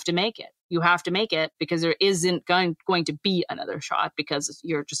you have to make it. You have to make it, because there isn't going to be another shot, because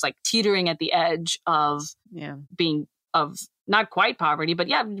you're just like teetering at the edge of being of not quite poverty, but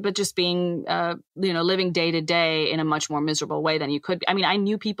just being, living day to day in a much more miserable way than you could be. I mean, I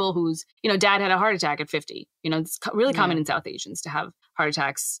knew people whose, dad had a heart attack at 50. It's really common in South Asians to have heart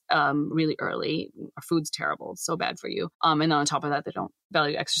attacks really early. Our food's terrible. It's so bad for you. And then on top of that, they don't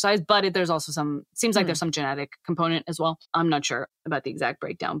value exercise. But there's also seems like there's some genetic component as well. I'm not sure about the exact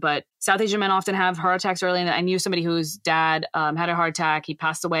breakdown, but South Asian men often have heart attacks early. And I knew somebody whose dad had a heart attack. He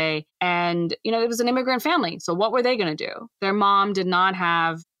passed away. And, it was an immigrant family. So what were they going to do? Their mom did not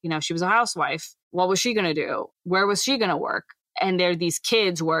have, she was a housewife. What was she going to do? Where was she going to work? And there are these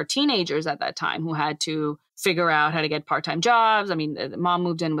kids who were teenagers at that time who had to figure out how to get part-time jobs. I mean, the mom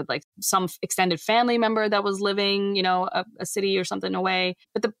moved in with like some extended family member that was living, a city or something away.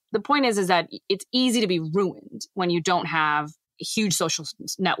 But the point is that it's easy to be ruined when you don't have a huge social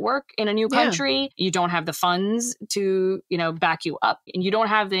network in a new country. You don't have the funds to, back you up, and you don't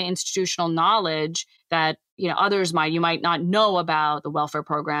have the institutional knowledge that, others might. You might not know about the welfare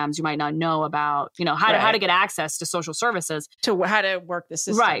programs. You might not know about, how to get access to social services, to how to work the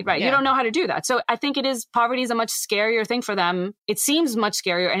system. Right. Yeah. You don't know how to do that. So I think poverty is a much scarier thing for them. It seems much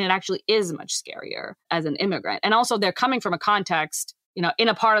scarier, and it actually is much scarier as an immigrant. And also, they're coming from a context, in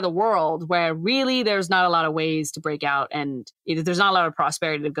a part of the world where really there's not a lot of ways to break out, and there's not a lot of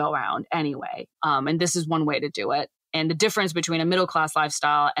prosperity to go around anyway. And this is one way to do it. And the difference between a middle-class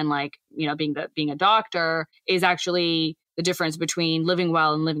lifestyle and being a doctor is actually the difference between living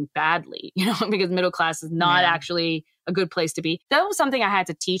well and living badly, because middle class is not actually a good place to be. That was something I had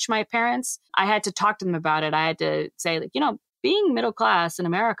to teach my parents. I had to talk to them about it. I had to say, being middle class in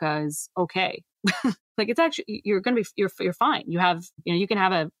America is okay. It's actually, you're fine. You have, you can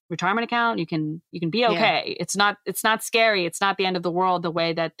have a retirement account. You can be okay. It's not scary. It's not the end of the world the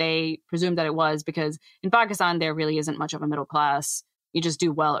way that they presumed that it was, because in Pakistan, there really isn't much of a middle class You just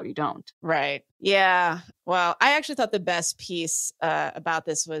do well or you don't. Right. Yeah. Well, I actually thought the best piece about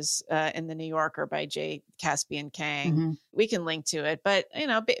this was in the New Yorker by J. Caspian Kang. Mm-hmm. We can link to it, but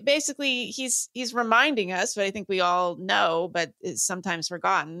basically he's reminding us, what I think we all know, but is sometimes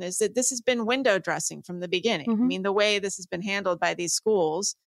forgotten, is that this has been window dressing from the beginning. Mm-hmm. I mean, the way this has been handled by these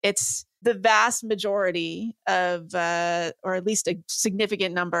schools, it's the vast majority of, or at least a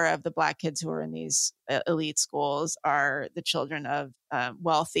significant number of the Black kids who are in these elite schools are the children of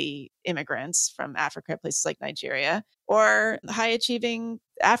wealthy immigrants from Africa, places like Nigeria, or high achieving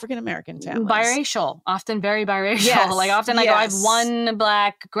African American families. Biracial, often very biracial. Yes, like often I go, I have one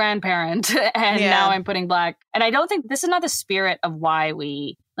Black grandparent and now I'm putting Black. And I don't think this is not the spirit of why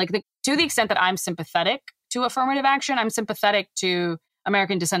we, to the extent that I'm sympathetic to affirmative action, I'm sympathetic to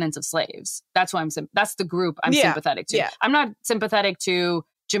American descendants of slaves. That's why that's the group I'm sympathetic to. Yeah. I'm not sympathetic to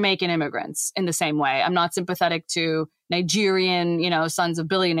Jamaican immigrants in the same way. I'm not sympathetic to Nigerian, sons of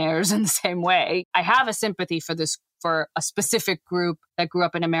billionaires in the same way. I have a sympathy for a specific group that grew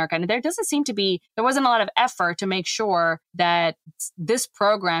up in America. And there wasn't a lot of effort to make sure that this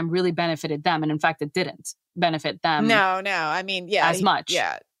program really benefited them. And in fact, it didn't benefit them. No. I mean, as much.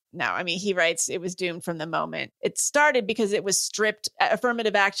 Yeah. No, I mean, he writes, it was doomed from the moment it started because it was stripped.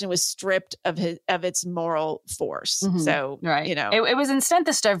 Affirmative action was stripped of its moral force. Mm-hmm. So, right. It was instead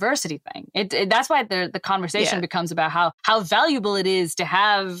this diversity thing. That's why the conversation becomes about how valuable it is to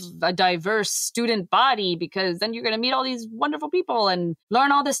have a diverse student body, because then you're going to meet all these wonderful people and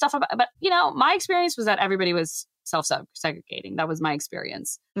learn all this stuff about. But my experience was that everybody was self-segregating. That was my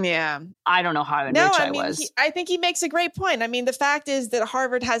experience. Yeah. I don't know how enriched I was. I think he makes a great point. I mean, the fact is that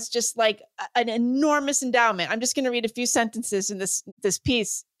Harvard has just like an enormous endowment. I'm just going to read a few sentences in this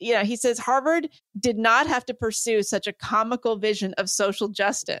piece. He says, Harvard did not have to pursue such a comical vision of social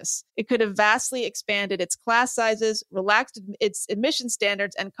justice. It could have vastly expanded its class sizes, relaxed its admission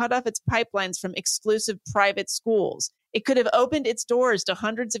standards, and cut off its pipelines from exclusive private schools. It could have opened its doors to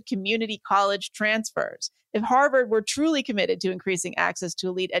hundreds of community college transfers. If Harvard were truly committed to increasing access to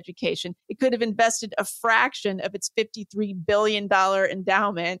elite education, it could have invested a fraction of its $53 billion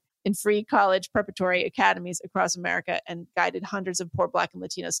endowment in free college preparatory academies across America and guided hundreds of poor Black and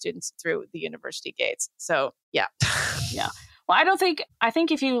Latino students through the university gates. So, yeah. Yeah. Well, I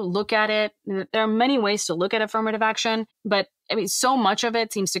think if you look at it, there are many ways to look at affirmative action, but I mean, so much of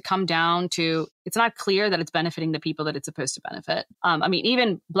it seems to come down to, it's not clear that it's benefiting the people that it's supposed to benefit. I mean,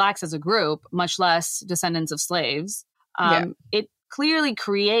 even Blacks as a group, much less descendants of slaves, it clearly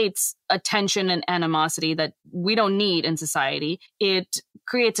creates a tension and animosity that we don't need in society. It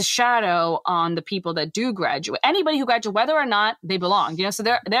creates a shadow on the people that do graduate. Anybody who graduates, whether or not they belong, so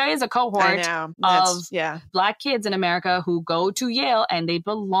there is a cohort of Black kids in America who go to Yale and they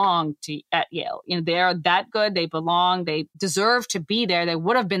belong at Yale. They're that good. They belong. They deserve to be there. They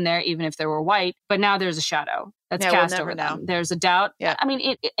would have been there even if they were white. But now there's a shadow that's cast over them. There's a doubt. Yeah. I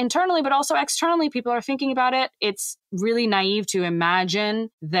mean, internally, but also externally, people are thinking about it. It's really naive to imagine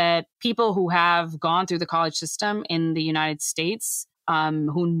that people who have gone through the college system in the United States,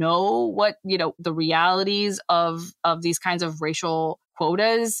 who know what, the realities of these kinds of racial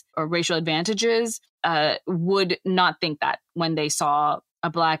quotas or racial advantages, would not think that when they saw a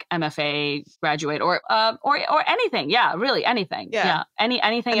Black MFA graduate or anything. Yeah, really anything. Yeah.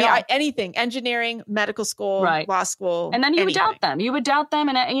 Anything. Anything. Engineering, medical school, law school. And then you would doubt them. You would doubt them.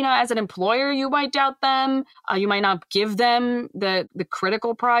 And, as an employer, you might doubt them. You might not give them the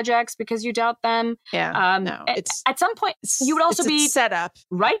critical projects because you doubt them. Yeah. No, at some point, you would also be set up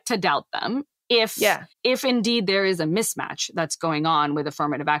right to doubt them. If indeed there is a mismatch that's going on with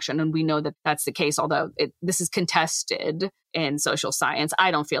affirmative action, and we know that that's the case, although this is contested in social science,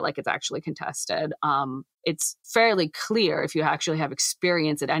 I don't feel like it's actually contested. It's fairly clear if you actually have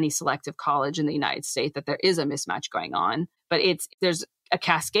experience at any selective college in the United States that there is a mismatch going on, but there's a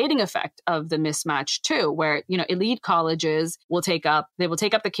cascading effect of the mismatch too, where, elite colleges will take up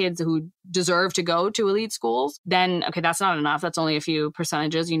the kids who deserve to go to elite schools. Then, okay, that's not enough. That's only a few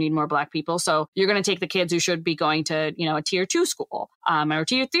percentages. You need more Black people. So you're going to take the kids who should be going to, a tier 2 school, or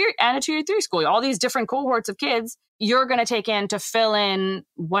tier 3 and a tier 3 school, all these different cohorts of kids you're going to take in to fill in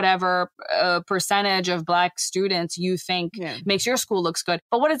whatever percentage of Black students you think makes your school looks good.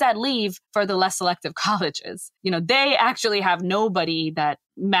 But what does that leave for the less selective colleges? They actually have nobody that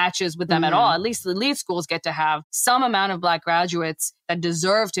matches with them at all. At least the elite schools get to have some amount of Black graduates that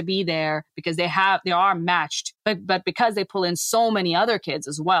deserve to be there because they are matched. But because they pull in so many other kids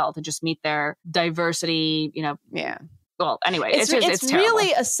as well to just meet their diversity, Well, anyway, it's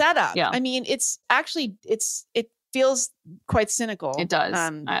really a setup. Yeah. I mean, it's actually, it feels quite cynical. It does.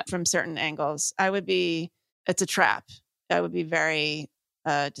 From certain angles. It's a trap. I would be very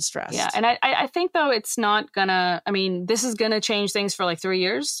distressed. Yeah. And I think, though, it's not gonna, I mean, this is gonna change things for like 3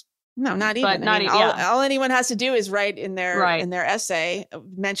 years. No, not even. But not all anyone has to do is write in their essay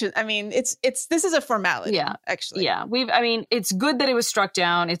mention. I mean, this is a formality. Yeah, actually. Yeah, it's good that it was struck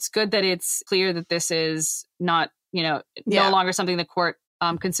down. It's good that it's clear that this is not, no longer something the court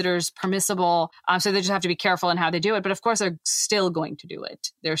considers permissible. So they just have to be careful in how they do it. But of course, they're still going to do it.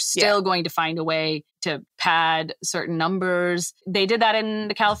 They're still going to find a way to pad certain numbers. They did that in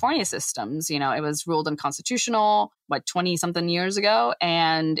the California systems. It was ruled unconstitutional, 20-something years ago.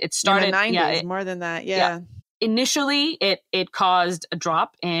 And it started in the 90s, more than that. Yeah. Initially, it caused a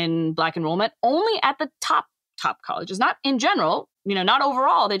drop in Black enrollment only at the top colleges, not in general, not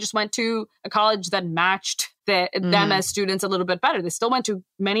overall. They just went to a college that matched them as students a little bit better.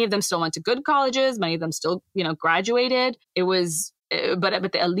 Many of them still went to good colleges. Many of them still, graduated. It was, but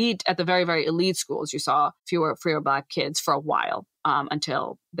at the elite, at the very, very elite schools, you saw fewer Black kids for a while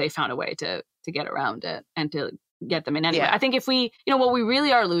until they found a way to get around it and to get them in anyway. I think if we, what we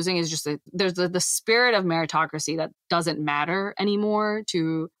really are losing is just there's the spirit of meritocracy that doesn't matter anymore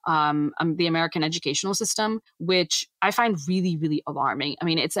to the American educational system, which I find really, really alarming. I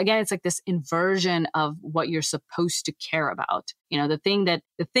mean, it's like this inversion of what you're supposed to care about. The thing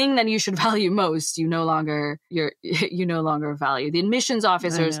that you should value most, you no longer value. The admissions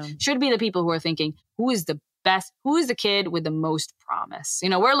officers should be the people who are thinking, who is the kid with the most promise?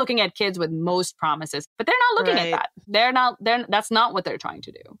 We're looking at kids with most promises, but they're not looking at that. That's not what they're trying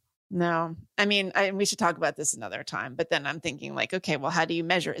to do. No, I mean, we should talk about this another time, but then I'm thinking like, okay, well, how do you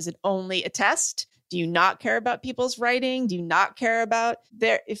measure? Is it only a test? Do you not care about people's writing? Do you not care about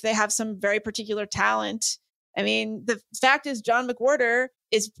if they have some very particular talent? I mean, the fact is John McWhorter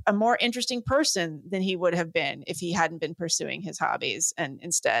is a more interesting person than he would have been if he hadn't been pursuing his hobbies and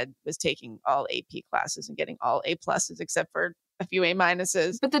instead was taking all AP classes and getting all A pluses except for a few A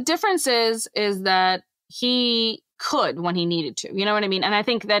minuses. But the difference is that he could when he needed to. You know what I mean? And I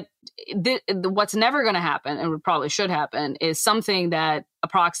think that what's never going to happen, and what probably should happen, is something that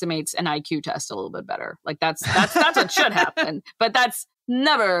approximates an IQ test a little bit better. Like that's what should happen. But that's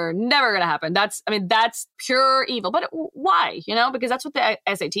never going to happen. That's pure evil. But why? Because that's what the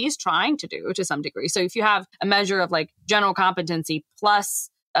SAT is trying to do to some degree. So if you have a measure of like general competency plus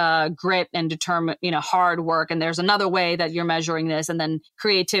grit and hard work, and there's another way that you're measuring this, and then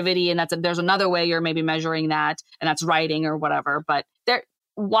creativity, and there's another way you're maybe measuring that, and that's writing or whatever. But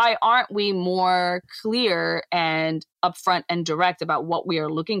why aren't we more clear and upfront and direct about what we are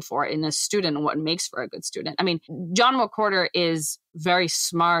looking for in a student and what makes for a good student? I mean, John McWhorter is very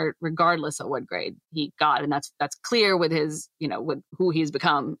smart regardless of what grade he got. And that's clear with his, with who he's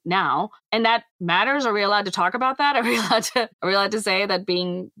become now. And that matters. Are we allowed to talk about that? Are we allowed to say that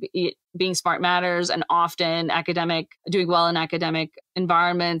being smart matters, and often doing well in academic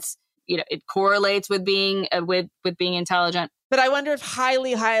environments, it correlates with being being intelligent? But I wonder if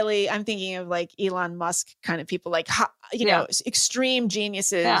highly, I'm thinking of like Elon Musk kind of people, like, extreme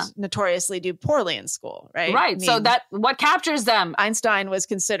geniuses notoriously do poorly in school, right? Right. I mean, so what captures them? Einstein was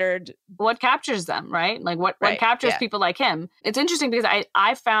considered. What captures them, right? Like what captures people like him? It's interesting because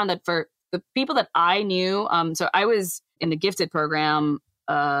I found that for the people that I knew, so I was in the gifted program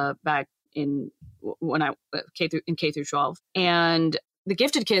back in when I K through 12, and the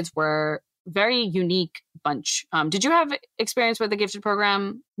gifted kids were very unique bunch. Did you have experience with the gifted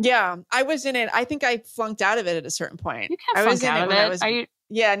program? Yeah, I was in it. I think I flunked out of it at a certain point. You can't flunk out of it.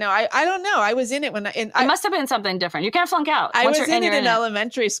 Yeah, no, I don't know. I was in it it must have been something different. You can't flunk out. I was in it in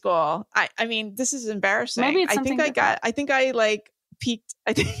elementary school. I mean, this is embarrassing. Maybe it's something I think I like peaked.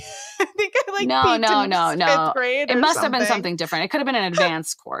 I think I peaked in fifth grade. It must have been something different. It could have been an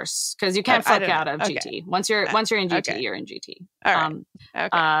advanced course because you can't flunk out of GT. Once you're in GT, you're in GT. All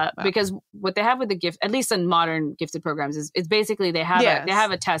right. Because what they have with the gift, at least in modern gifted programs, is it's basically they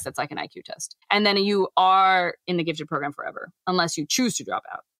have a test that's like an IQ test, and then you are in the gifted program forever unless you choose to drop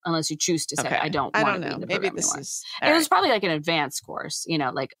out. Unless you choose to say, I don't want to be in the program anymore. It was probably like an advanced course,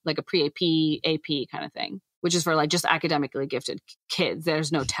 like a pre-AP, AP kind of thing, which is for like just academically gifted kids.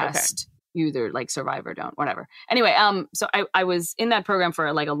 There's no test. You either like survive or don't, whatever. Anyway, so I was in that program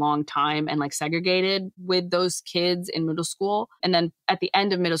for like a long time and like segregated with those kids in middle school. And then at the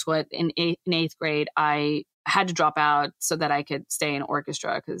end of middle school, in eighth grade, I had to drop out so that I could stay in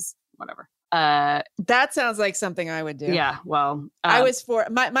orchestra because whatever. That sounds like something I would do. Yeah, well, I was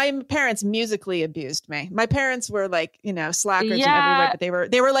my parents musically abused me. My parents were like, slackers in every way,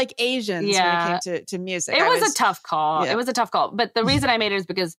 but they were like Asians when it came to music. It was a tough call. Yeah. It was a tough call. But the reason I made it is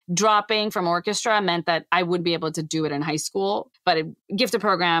because dropping from orchestra meant that I would be able to do it in high school. But gifted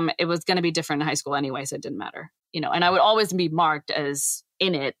program, it was going to be different in high school anyway, so it didn't matter. and I would always be marked as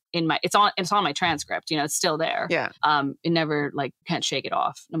in it, it's on my transcript, it's still there. Yeah. It never can't shake it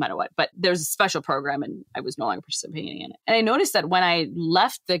off no matter what. But there's a special program and I was no longer participating in it. And I noticed that when I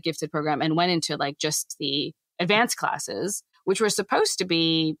left the gifted program and went into just the advanced classes, which were supposed to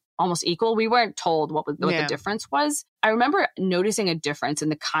be almost equal, we weren't told what the difference was. I remember noticing a difference in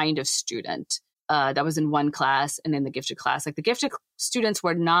the kind of student that was in one class and in the gifted class. The gifted students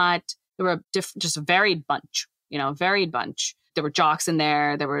were not, they were just a varied bunch, varied bunch. There were jocks in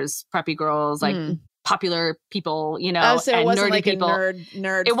there. There was preppy girls, popular people, so it and wasn't nerdy people. A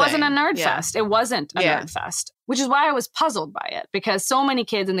nerd it wasn't a thing. nerd fest. It wasn't a nerd fest, which is why I was puzzled by it, because so many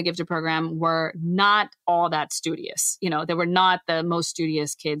kids in the gifted program were not all that studious. They were not the most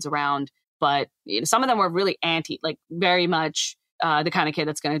studious kids around, but some of them were really very much the kind of kid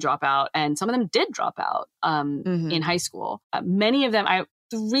that's going to drop out. And some of them did drop out in high school. Many of them,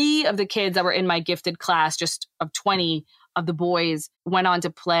 3 of the kids that were in my gifted class, just of 20 of the boys, went on to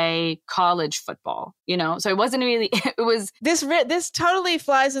play college football, so it wasn't really, it was. This totally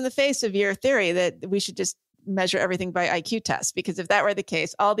flies in the face of your theory that we should just measure everything by IQ tests, because if that were the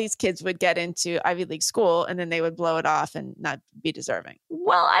case, all these kids would get into Ivy League school and then they would blow it off and not be deserving.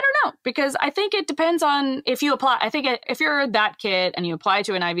 Well, I don't know, because I think it depends on if you apply. I think if you're that kid and you apply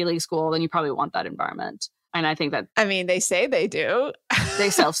to an Ivy League school, then you probably want that environment. And I think that... they say they do. They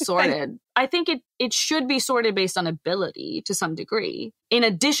self-sorted. I think it should be sorted based on ability to some degree, in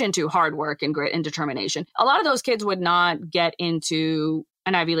addition to hard work and grit and determination. A lot of those kids would not get into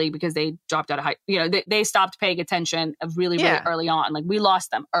an Ivy League because they dropped out of high... they stopped paying attention really early on. We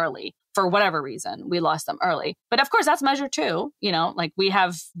lost them early. For whatever reason, we lost them early. But of course, that's measured too. We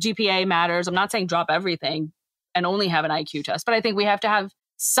have GPA matters. I'm not saying drop everything and only have an IQ test, but I think we have to have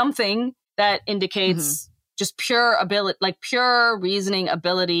something that indicates... just pure ability, pure reasoning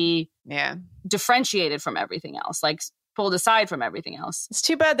ability, differentiated from everything else, pulled aside from everything else. It's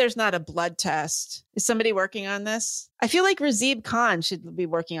too bad there's not a blood test. Is somebody working on this? I feel like Razib Khan should be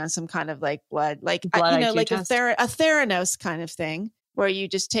working on some kind of blood, test. a Theranos kind of thing, where you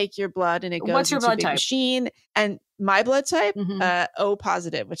just take your blood and it goes What's your into blood a big type? machine. And my blood type, O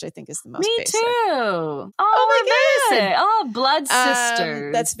positive, which I think is the most Me basic. too. Oh my God. Oh, blood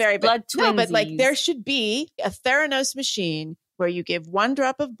sisters. That's very blood twinsies. No, but there should be a Theranos machine where you give 1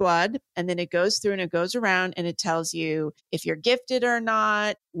 drop of blood and then it goes through and it goes around and it tells you if you're gifted or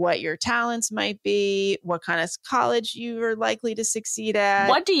not, what your talents might be, what kind of college you are likely to succeed at.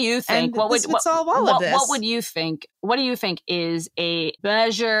 What do you think? What would you think? What do you think is a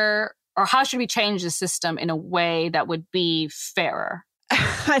measure, or how should we change the system in a way that would be fairer?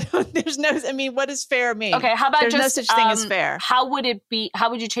 What does fair mean? Okay, how about there's no such thing as fair. How would it be?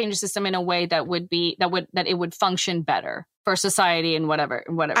 How would you change the system in a way that it would function better for society and whatever?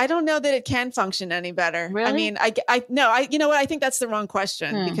 I don't know that it can function any better. Really? You know what? I think that's the wrong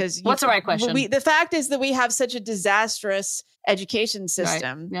question because what's the right question? The fact is that we have such a disastrous education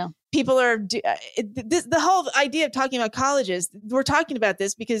system. Right. Yeah. People are the whole idea of talking about colleges. We're talking about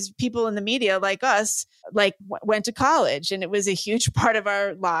this because people in the media like us went to college, and it was a huge part of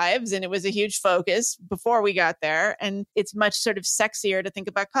our lives, and it was a huge focus before we got there. And it's much sort of sexier to think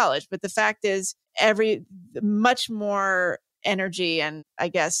about college. But the fact is, much more energy, and I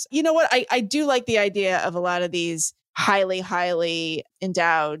guess I do like the idea of a lot of these highly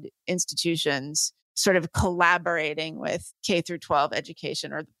endowed institutions sort of collaborating with K through 12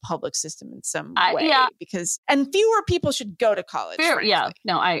 education or the public system in some way, because fewer people should go to college.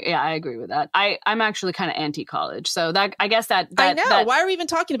 I agree with that. I'm actually kind of anti-college, so that I guess that I know. Why are we even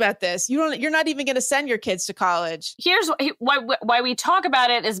talking about this? You're not even going to send your kids to college. Here's why we talk about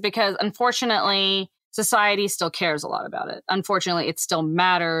it is because unfortunately society still cares a lot about it. Unfortunately, it still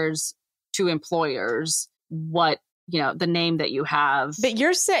matters to employers what the name that you have. But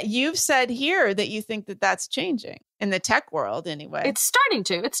you've said here that you think that that's changing in the tech world anyway. It's starting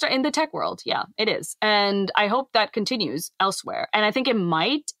to. It's in the tech world. Yeah, it is. And I hope that continues elsewhere. And I think it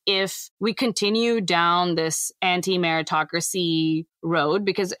might if we continue down this anti-meritocracy road,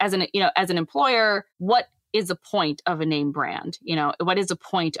 because as an employer, what is the point of a name brand? What is the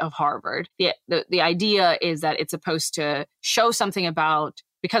point of Harvard? The idea is that it's supposed to show something about,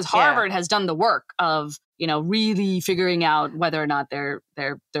 because Harvard has done the work of really figuring out whether or not they're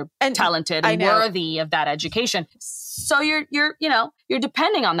talented and worthy of that education. So you're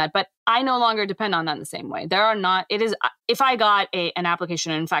depending on that, but I no longer depend on that in the same way. If I got an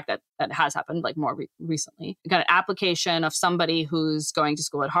application, and in fact that has happened more recently, I got an application of somebody who's going to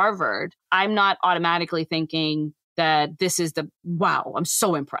school at Harvard, I'm not automatically thinking, that this is wow, I'm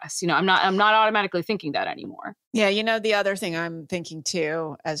so impressed. I'm not automatically thinking that anymore. Yeah. The other thing I'm thinking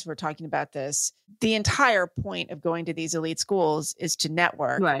too, as we're talking about this, the entire point of going to these elite schools is to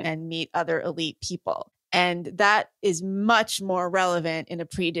network and meet other elite people. And that is much more relevant in a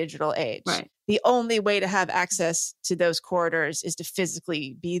pre-digital age. Right. The only way to have access to those corridors is to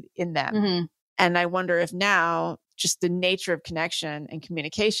physically be in them. Mm-hmm. And I wonder if now just the nature of connection and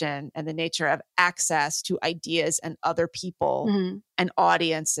communication and the nature of access to ideas and other people and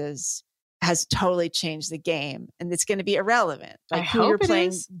audiences has totally changed the game, and it's going to be irrelevant. Like who you're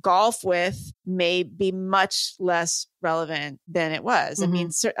playing golf with may be much less relevant than it was. Mm-hmm. I mean,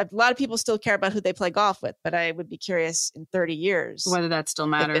 a lot of people still care about who they play golf with, but I would be curious in 30 years whether that still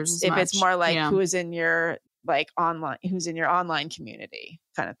matters. If it's more like who's in your online community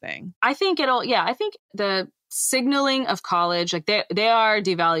kind of thing. I think I think the signaling of college, like they are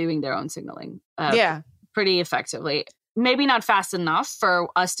devaluing their own signaling pretty effectively. Maybe not fast enough for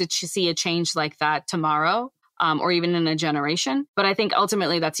us to see a change like that tomorrow, or even in a generation. But I think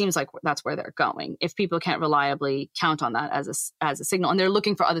ultimately that seems like that's where they're going. If people can't reliably count on that as a signal, and they're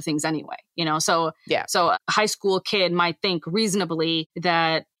looking for other things anyway, So a high school kid might think reasonably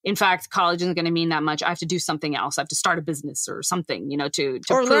that, in fact, college isn't going to mean that much. I have to do something else. I have to start a business or something, to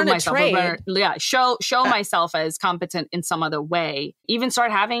prove learn myself. A trade. Show myself as competent in some other way. Even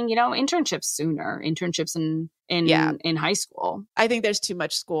start having, internships sooner. Internships in high school. I think there's too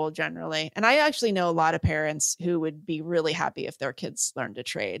much school generally. And I actually know a lot of parents who would be really happy if their kids learned a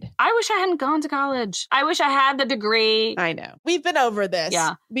trade. I wish I hadn't gone to college. I wish I had the degree. I know. We've been over this.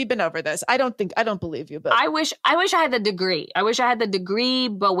 Yeah. We've been over this. I don't believe you, but I wish I had the degree. I wish I had the degree,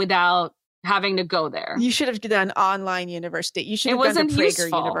 but without having to go there. You should have done online university. You should have gone to Prager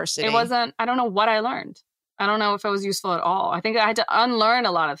University. It wasn't, I don't know what I learned. I don't know if it was useful at all. I think I had to unlearn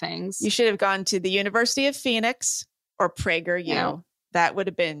a lot of things. You should have gone to the University of Phoenix or Prager U. That would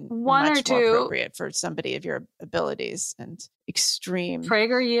have been much more appropriate for somebody of your abilities and extreme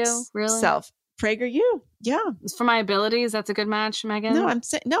Prager U, really? Prager U, yeah. For my abilities, that's a good match, Megan. No,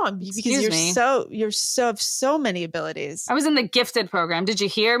 because you're so many abilities. I was in the gifted program. Did you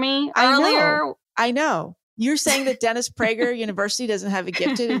hear me earlier? I know. You're saying that Dennis Prager University doesn't have a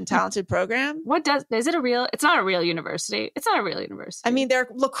gifted and talented program? Is it it's not a real university. It's not a real university. I mean, their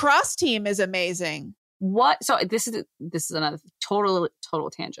lacrosse team is amazing. What? So this is another total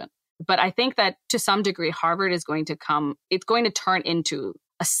tangent. But I think that to some degree, Harvard is going to it's going to turn into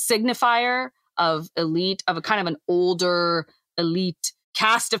a signifier of elite, of a kind of an older elite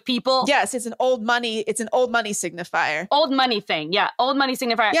cast of people. Yes, it's an old money signifier. Old money thing. Yeah. Old money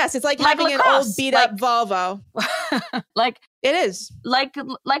signifier. Yes, it's like having lacrosse, an old beat up Volvo. It is. Like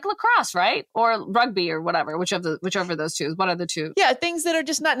lacrosse, right? Or rugby or whatever, whichever those two. What are the two? Yeah, things that are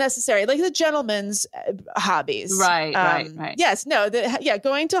just not necessary, like the gentleman's hobbies. Right. Yes, no,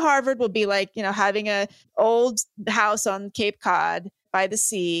 going to Harvard will be like, having a old house on Cape Cod by the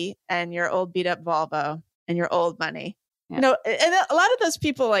sea and your old beat up Volvo and your old money. Yeah. And a lot of those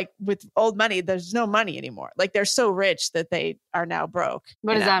people, like with old money, there's no money anymore. Like they're so rich that they are now broke.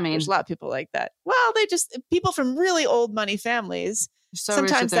 What does that mean? There's a lot of people like that. Well, people from really old money families,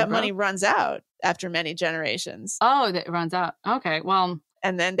 sometimes that money runs out after many generations. Oh, it runs out. Okay, well.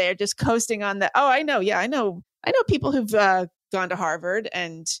 And then they're just coasting on that. Oh, I know. Yeah, I know people who've gone to Harvard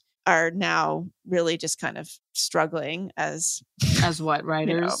and are now really just kind of struggling as what,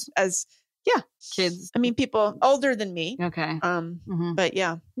 writers? Kids. I mean, people older than me. Okay. But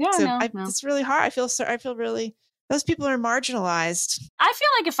yeah. Yeah. So it's really hard. I feel really, those people are marginalized. I feel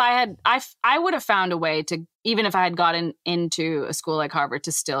like if I would have found a way to, even if I had gotten into a school like Harvard,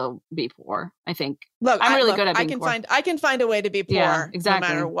 to still be poor. I think. Look, I'm really good at being poor. I can find a way to be poor. Yeah, exactly.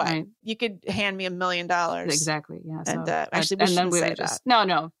 No matter what. Right. You could hand me $1 million. Exactly. Yeah. And actually, we shouldn't say that.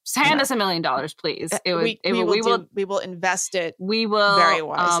 No. Hand us $1 million, please. We will invest it. We will very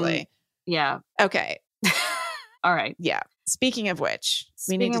wisely. Yeah. Okay. All right. Yeah. Speaking of which,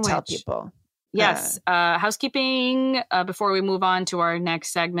 we need to tell people. Yes. Housekeeping before we move on to our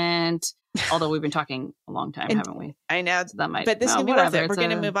next segment. Although we've been talking a long time, haven't we? I know. So that might, but this can be worth it. We're going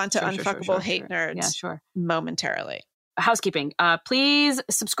to move on to Unfuckable Hate Nerds. Yeah, sure. Momentarily. Housekeeping. Please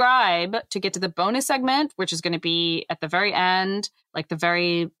subscribe to get to the bonus segment, which is going to be at the very end, like the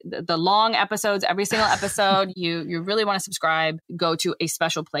long episodes, every single episode. You really want to subscribe. Go to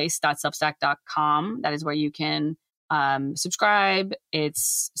aspecialplace.substack.com. That is where you can subscribe.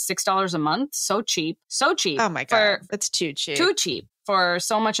 It's $6 a month. So cheap. Oh my God. That's too cheap. Too cheap for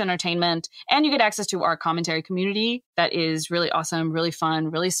so much entertainment. And you get access to our commentary community that is really awesome, really fun,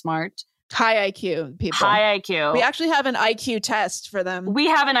 really smart. High IQ people. High IQ. We actually have an IQ test for them. We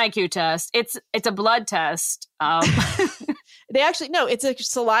have an IQ test. It's a blood test. They actually, no, it's a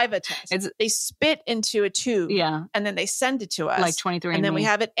saliva test. They spit into a tube. Yeah. And then they send it to us. Like 23andMe. And then we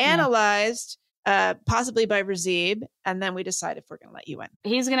have it analyzed, possibly by Razib. And then we decide if we're going to let you in.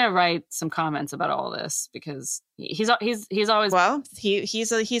 He's going to write some comments about all this because he's always... Well,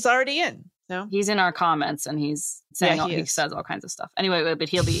 he's already in. No? He's in our comments and he's saying he says all kinds of stuff. Anyway, but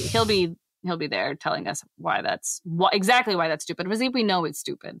he'll be there telling us exactly why that's stupid. Razib, we know it's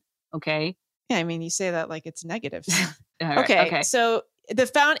stupid. Okay. Yeah, I mean, you say that like it's negative. Right, okay. So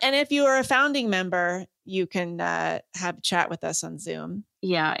and if you are a founding member, you can have a chat with us on Zoom.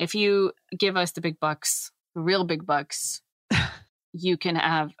 Yeah, if you give us the big bucks, the real big bucks, you can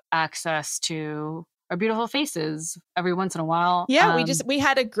have access to our beautiful faces every once in a while. Yeah, we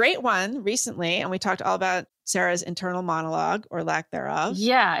had a great one recently, and we talked all about Sarah's internal monologue or lack thereof.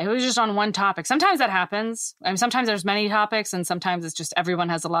 Yeah, it was just on one topic. Sometimes that happens. I mean, sometimes there's many topics, and sometimes it's just everyone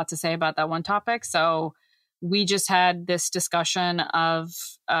has a lot to say about that one topic. So we just had this discussion of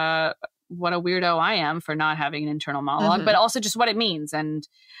what a weirdo I am for not having an internal monologue, but also just what it means and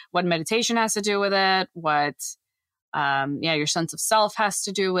what meditation has to do with it, what your sense of self has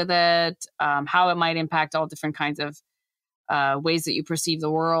to do with it, how it might impact all different kinds of ways that you perceive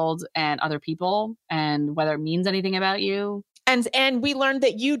the world and other people, and whether it means anything about you. And we learned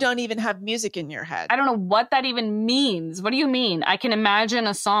that you don't even have music in your head. I don't know what that even means. What do you mean? I can imagine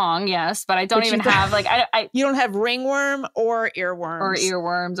a song, yes, but I don't even have you don't have ringworm or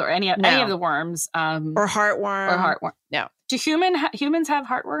earworms or any of the worms, or heartworm. No. Do humans have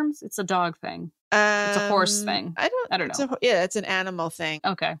heartworms? It's a dog thing. It's a horse thing. I don't know. It's an animal thing.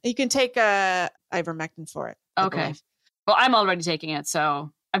 Okay. You can take ivermectin for it. Okay. Well, I'm already taking it,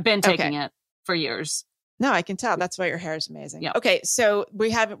 so I've been taking it for years. No, I can tell. That's why your hair is amazing. Yeah. Okay, so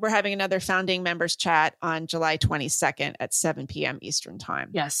we're having another founding members chat on July 22nd at 7 p.m. Eastern time.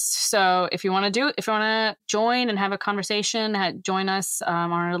 Yes. So if you want to join and have a conversation, join us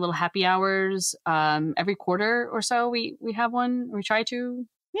on our little happy hours. Every quarter or so, we have one. We try to.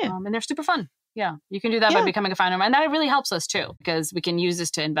 Yeah. And they're super fun. Yeah. You can do that by becoming a founder member. And that really helps us too, because we can use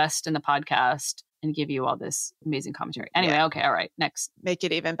this to invest in the podcast and give you all this amazing commentary. Anyway, okay, all right, next. Make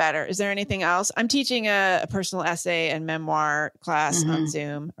it even better. Is there anything else? I'm teaching a personal essay and memoir class on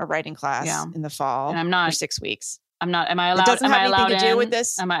Zoom, a writing class in the fall. And I'm not for 6 weeks. Am I allowed? It doesn't have anything to do with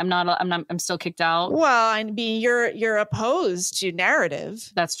this. I'm still kicked out. Well, I mean, you're opposed to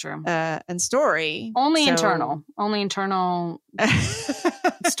narrative. That's true. And story. Only internal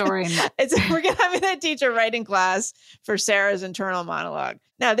story. We're having a teacher writing class for Sarah's internal monologue.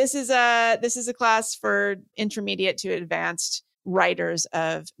 Now, this is a class for intermediate to advanced writers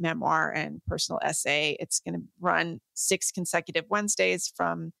of memoir and personal essay. It's going to run 6 consecutive Wednesdays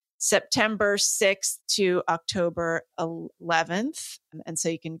from September 6th to October 11th. And so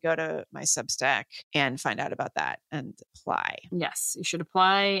you can go to my Substack and find out about that and apply. Yes, you should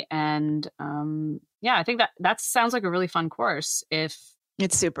apply. And I think that sounds like a really fun course. It's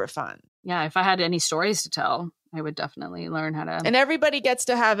super fun. Yeah, if I had any stories to tell, I would definitely learn how to. And everybody gets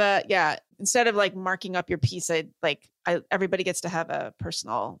to have instead of like marking up your piece, everybody gets to have a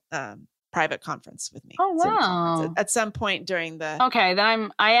personal private conference with me. Oh, wow. At some point during the Okay,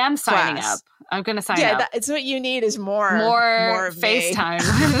 then I am signing up. I'm going to sign up. Yeah, it's what you need is more FaceTime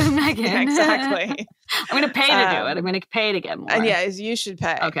with Megan. Yeah, exactly. I'm going to pay to do it. I'm going to pay to get more. And you should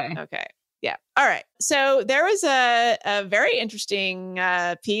pay. Okay. Yeah. All right. So there was a very interesting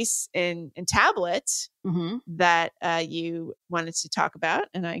piece in Tablet that you wanted to talk about.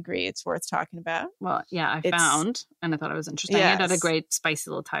 And I agree. It's worth talking about. Well, yeah, I found, and I thought it was interesting. It had a great spicy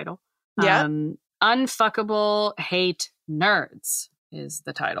little title. Yeah. Unfuckable Hate Nerds is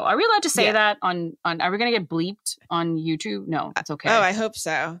the title. Are we allowed to say that on are we going to get bleeped on YouTube? No, it's okay. Oh, I hope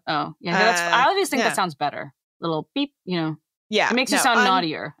so. Oh, yeah. I always think that sounds better. Little beep, Yeah. It makes you sound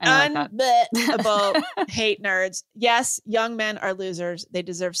naughtier. Unbeatable hate nerds. Yes, young men are losers. They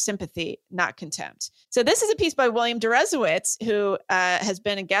deserve sympathy, not contempt. So this is a piece by William Deresiewicz, who has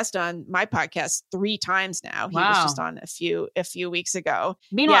been a guest on my podcast 3 times now. He was just on a few weeks ago.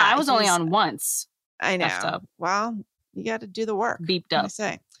 Meanwhile, I was only on once. I know. Well, you got to do the work. Beeped up. I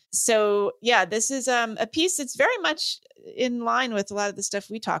say. So this is a piece that's very much in line with a lot of the stuff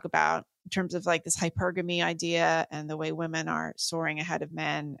we talk about in terms of like this hypergamy idea and the way women are soaring ahead of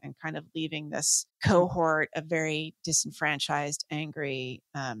men and kind of leaving this cohort of very disenfranchised, angry,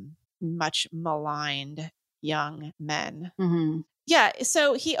 much maligned young men. Mm-hmm. Yeah.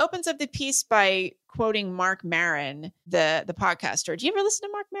 So he opens up the piece by quoting Mark Maron, the podcaster. Do you ever listen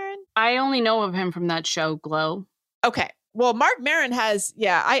to Mark Maron? I only know of him from that show, Glow. Okay. Well, Mark Maron has,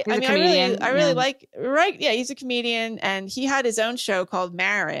 I really like, right. Yeah. He's a comedian, and he had his own show called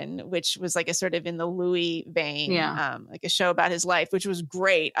Maron, which was like a sort of in the Louis vein, like a show about his life, which was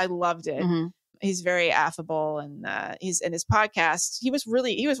great. I loved it. Mm-hmm. He's very affable, and he's in his podcast. He was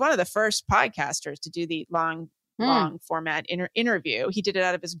one of the first podcasters to do the long format interview. He did it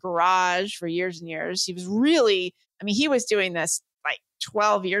out of his garage for years and years. He was he was doing this like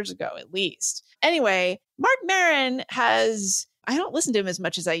 12 years ago, at least. Anyway, Mark Maron I don't listen to him as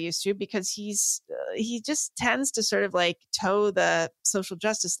much as I used to, because he just tends to sort of like toe the social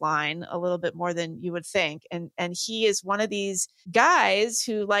justice line a little bit more than you would think. And he is one of these guys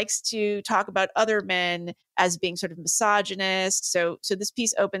who likes to talk about other men as being sort of misogynist. So this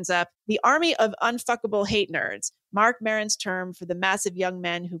piece opens up: the army of unfuckable hate nerds, Mark Maron's term for the massive young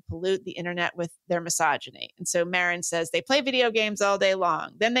men who pollute the internet with their misogyny. And so Maron says they play video games all day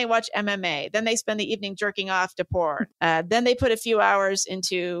long. Then they watch MMA. Then they spend the evening jerking off to porn. Then they put a few hours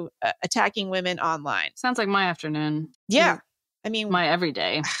into attacking women online. Sounds like my afternoon. Yeah. I mean, my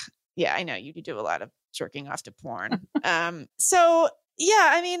everyday. Yeah, I know you do a lot of jerking off to porn. So yeah,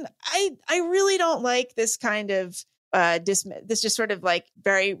 I mean, I really don't like this kind of this just sort of like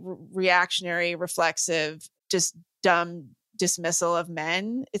very reactionary, reflexive, just dumb dismissal of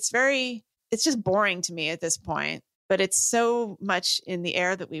men. It's just boring to me at this point, but it's so much in the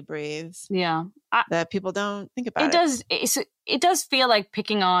air that we breathe. Yeah. That people don't think about it. It does feel like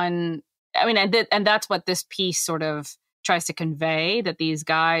picking on, I mean, and that's what this piece sort of tries to convey, that these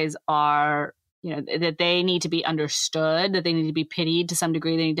guys are, that they need to be understood, that they need to be pitied to some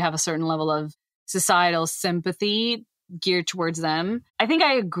degree. They need to have a certain level of societal sympathy geared towards them. I think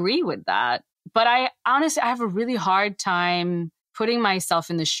I agree with that. But I honestly have a really hard time putting myself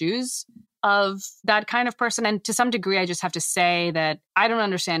in the shoes of that kind of person. And to some degree, I just have to say that I don't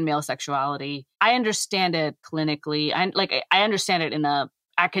understand male sexuality. I understand it clinically. I understand it in a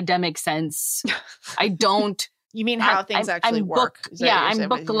academic sense. I don't. You mean how things actually work? I'm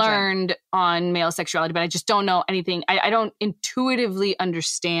book learned on male sexuality, but I just don't know anything. I don't intuitively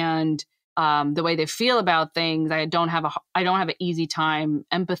understand the way they feel about things. I don't have an easy time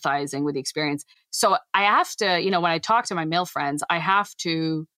empathizing with the experience. So I have to, when I talk to my male friends, I have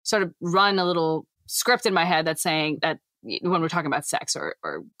to sort of run a little script in my head that's saying that when we're talking about sex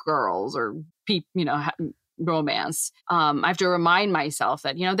or girls or romance, I have to remind myself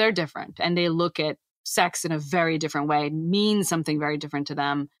that, they're different and they look at sex in a very different way. It means something very different to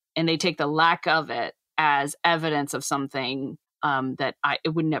them. And they take the lack of it as evidence of something that it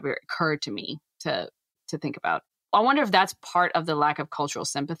would never occur to me to think about. I wonder if that's part of the lack of cultural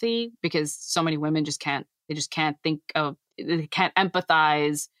sympathy, because so many women they can't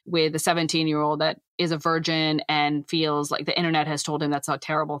empathize with a 17-year-old that is a virgin and feels like the internet has told him that's a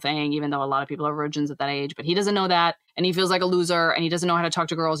terrible thing, even though a lot of people are virgins at that age. But he doesn't know that, and he feels like a loser, and he doesn't know how to talk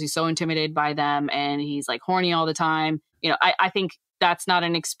to girls. He's so intimidated by them, and he's like horny all the time. I think that's not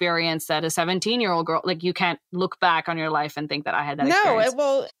an experience that a 17-year-old girl, like, you can't look back on your life and think that I had that experience. No,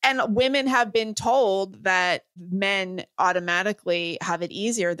 well, and women have been told that men automatically have it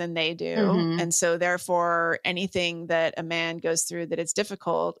easier than they do. Mm-hmm. And so therefore anything that a man goes through that it's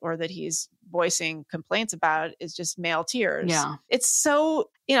difficult or that he's voicing complaints about is just male tears. Yeah. It's so,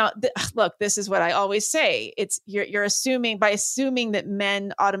 look, this is what I always say. It's you're assuming that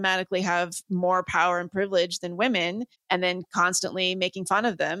men automatically have more power and privilege than women, and then constantly making fun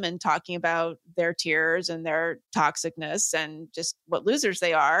of them and talking about their tears and their toxicness and just what losers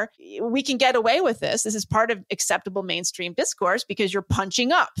they are. We can get away with this. This is part of acceptable mainstream discourse because you're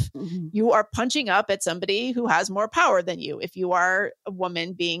punching up. Mm-hmm. You are punching up at somebody who has more power than you if you are a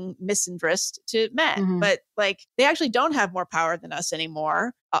woman being misandrist to men. Mm-hmm. But they actually don't have more power than us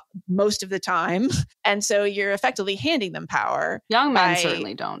anymore. Most of the time. And so you're effectively handing them power. Young men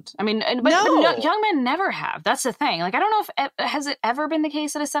certainly don't. I mean, but young men never have. That's the thing. I don't know if has it ever been the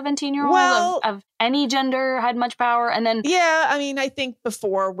case that a 17-year-old of any gender had much power? And then I think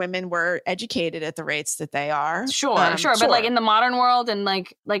before women were educated at the rates that they are. Sure. But in the modern world, and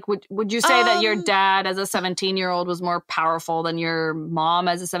would you say that your dad as a 17-year-old was more powerful than your mom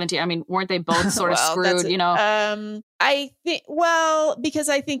as a 17? I mean, weren't they both sort of screwed? I think, because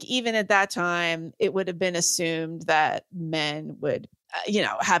I think even at that time, it would have been assumed that men would,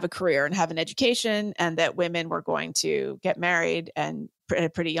 have a career and have an education, and that women were going to get married and at a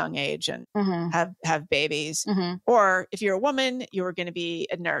pretty young age and mm-hmm. have babies. Mm-hmm. Or if you're a woman, you were going to be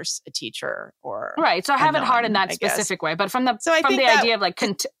a nurse, a teacher, or right. So I have it hard in that specific way, but from the idea of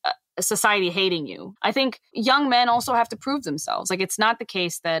society hating you, I think young men also have to prove themselves. It's not the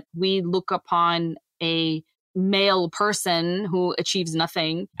case that we look upon a male person who achieves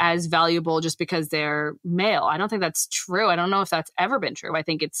nothing as valuable just because they're male. I don't think that's true. I don't know if that's ever been true. I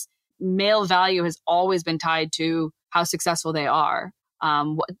think it's male value has always been tied to how successful they are.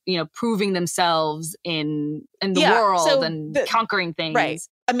 Proving themselves in the world and conquering things. Right.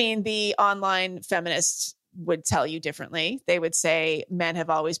 I mean, the online feminists would tell you differently. They would say men have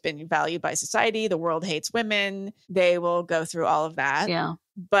always been valued by society. The world hates women. They will go through all of that. Yeah.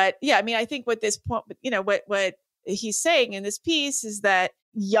 But yeah, I mean, I think what this point, what he's saying in this piece is that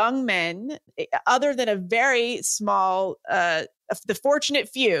young men, other than a very small, the fortunate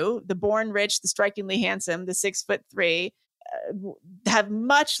few, the born rich, the strikingly handsome, the 6'3", have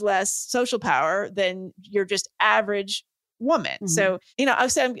much less social power than your just average woman. Mm-hmm. So,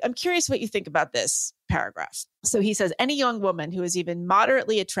 I'm curious what you think about this paragraph. So he says, any young woman who is even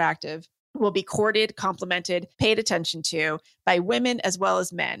moderately attractive will be courted, complimented, paid attention to by women as well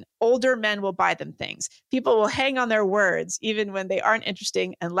as men. Older men will buy them things. People will hang on their words, even when they aren't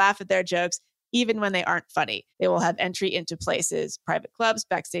interesting, and laugh at their jokes, even when they aren't funny. They will have entry into places, private clubs,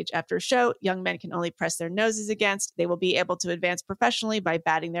 backstage after a show young men can only press their noses against. They will be able to advance professionally by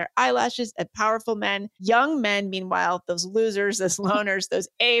batting their eyelashes at powerful men. Young men, meanwhile, those losers, those loners, those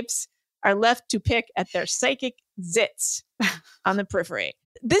apes, are left to pick at their psychic zits on the periphery.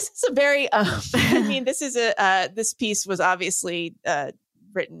 This is a very, this piece was obviously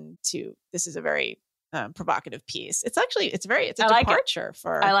written to, this is a very provocative piece. It's a departure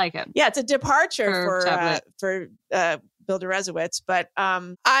for, I like it. Yeah, it's a departure for Bill Deresiewicz. But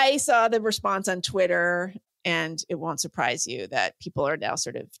I saw the response on Twitter, and it won't surprise you that people are now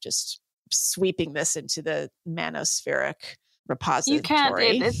sort of just sweeping this into the manospheric repository. You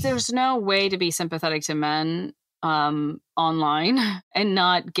can't, there's no way to be sympathetic to men online and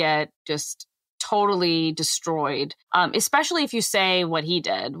not get just totally destroyed, especially if you say what he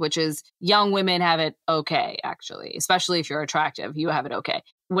did, which is young women have it okay, actually, especially if you're attractive, you have it okay.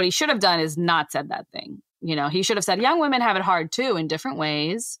 What he should have done is not said that thing. He should have said young women have it hard too in different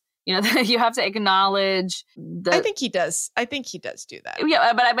ways. You have to acknowledge I think he does do that.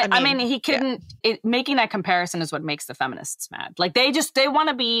 Yeah, but I mean he couldn't. Yeah. Making that comparison is what makes the feminists mad. Like they want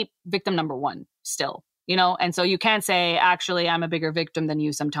to be victim number one still. And so you can't say, actually, I'm a bigger victim than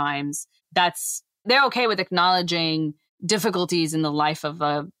you sometimes. They're okay with acknowledging difficulties in the life of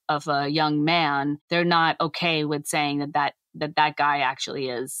a young man. They're not okay with saying that guy actually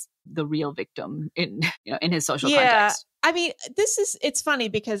is the real victim in his social context. I mean, it's funny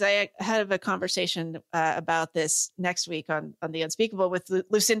because I had a conversation about this next week on The Unspeakable with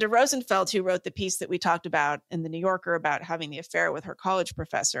Lucinda Rosenfeld, who wrote the piece that we talked about in the New Yorker about having the affair with her college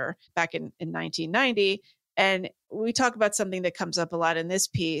professor back in 1990. And we talk about something that comes up a lot in this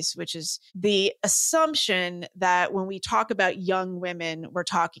piece, which is the assumption that when we talk about young women, we're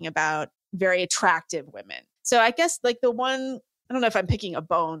talking about very attractive women. So I guess I don't know if I'm picking a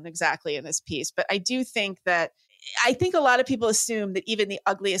bone exactly in this piece, but I do think that I think a lot of people assume that even the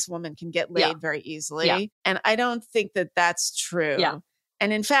ugliest woman can get laid very easily. Yeah. And I don't think that that's true. Yeah.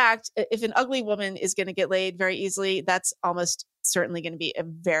 And in fact, if an ugly woman is going to get laid very easily, that's almost certainly going to be a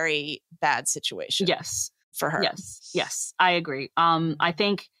very bad situation. Yes. For her. Yes. I agree. I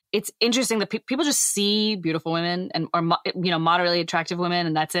think it's interesting that people just see beautiful women or moderately attractive women,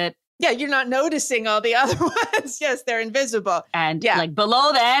 and that's it. Yeah, you're not noticing all the other ones. Yes, they're invisible. And like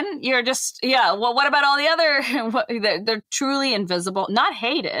below then, you're just, well, what about all the other, they're truly invisible, not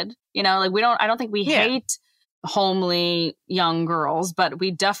hated. I don't think we hate homely young girls, but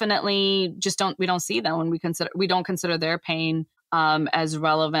we definitely just we don't see them when we don't consider their pain as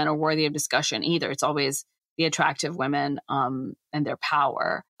relevant or worthy of discussion either. It's always the attractive women and their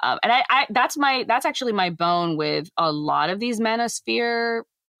power. And that's actually my bone with a lot of these manosphere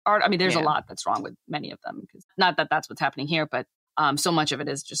art. I mean, there's a lot that's wrong with many of them. Not that that's what's happening here, but so much of it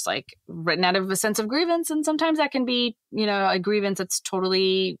is just like written out of a sense of grievance. And sometimes that can be, a grievance that's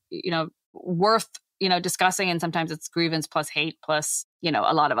totally, worth, discussing. And sometimes it's grievance plus hate plus, a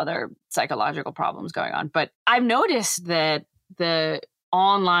lot of other psychological problems going on. But I've noticed that the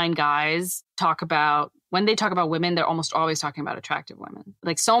online guys when they talk about women, they're almost always talking about attractive women.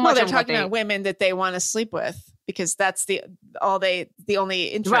 Like so much. They're talking about women that they want to sleep with because that's the only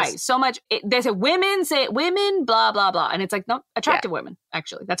interest. Right. So much. They say women, blah, blah, blah. And it's like, no, attractive women,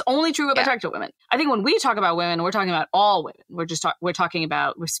 actually. That's only true of attractive women. I think when we talk about women, we're talking about all women. We're talking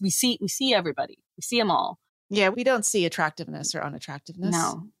about, we see everybody. We see them all. Yeah. We don't see attractiveness or unattractiveness.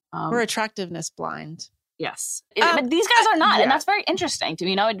 No. We're attractiveness blind. Yes. But these guys are not. And that's very interesting to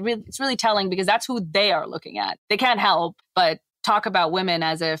me. It's really telling because that's who they are looking at. They can't help but talk about women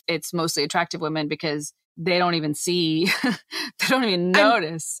as if it's mostly attractive women because they don't even see, they don't even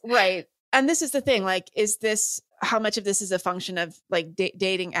notice. Right. And this is the thing, like, how much of this is a function of like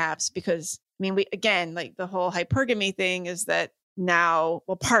dating apps? Because I mean, like the whole hypergamy thing is that now,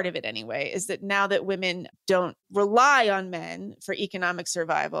 well, part of it anyway, is that now that women don't rely on men for economic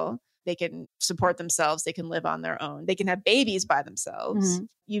survival, they can support themselves, they can live on their own, they can have babies by themselves. Mm-hmm.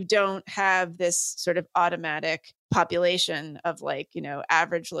 You don't have this sort of automatic population of like,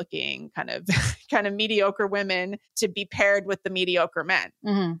 average looking kind of mediocre women to be paired with the mediocre men.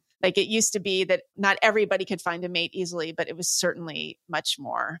 Mm-hmm. Like it used to be that not everybody could find a mate easily, but it was certainly much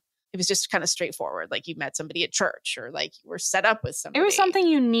more. It was just kind of straightforward. Like you met somebody at church or like you were set up with somebody. It was something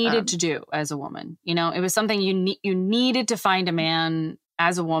you needed to do as a woman. It was something you needed to find a man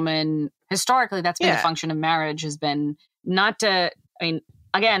as a woman. Historically, that's been the function of marriage, has been not to,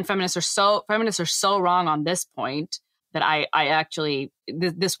 again, feminists are so wrong on this point that I actually,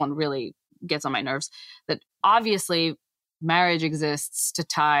 this one really gets on my nerves, that obviously marriage exists to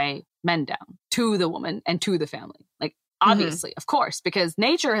tie men down to the woman and to the family. Like, obviously, of course, because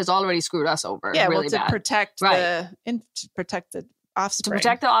nature has already screwed us over. Yeah, really to bad. Protect to protect the offspring. To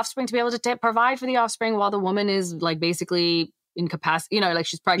protect the offspring, to be able to provide for the offspring while the woman is like basically incapacitated, like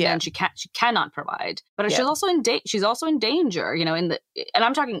she's pregnant and she cannot provide. But she's also in danger, and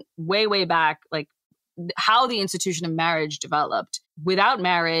I'm talking way back, like how the institution of marriage developed. Without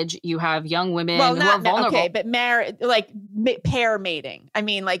marriage, you have young women who are vulnerable. Okay, but pair mating. I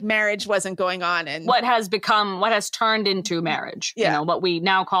mean, like marriage wasn't going on, and what has turned into marriage. What we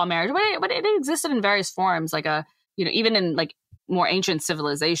now call marriage, but it existed in various forms. Like even in like more ancient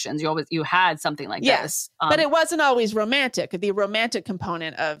civilizations, you had something like this. But it wasn't always romantic. The romantic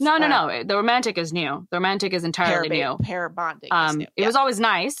component of no. The romantic is new. The romantic is entirely new. Pair bonding. Is new. It was always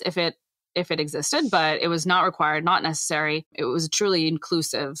nice if it existed, but it was not required, not necessary. It was a truly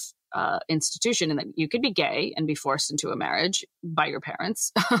inclusive institution, and that you could be gay and be forced into a marriage by your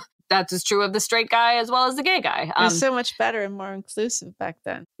parents. That's as true of the straight guy as well as the gay guy. It was so much better and more inclusive back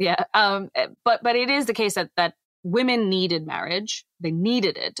then. Yeah. But it is the case that women needed marriage. They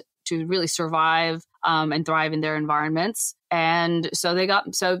needed it to really survive and thrive in their environments. And so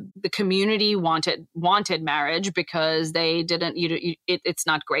the community wanted marriage because they didn't, it's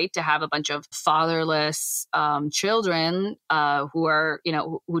not great to have a bunch of fatherless children who are,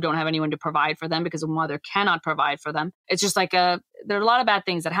 who don't have anyone to provide for them because a mother cannot provide for them. It's just like there are a lot of bad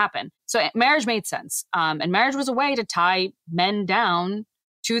things that happen. So marriage made sense. And marriage was a way to tie men down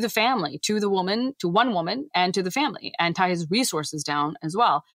to the family, to the woman, to one woman, and to the family, and tie his resources down as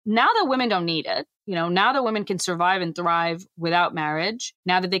well. Now that women don't need it, now that women can survive and thrive without marriage,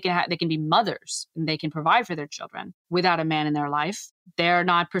 now that they can be mothers and they can provide for their children without a man in their life, they're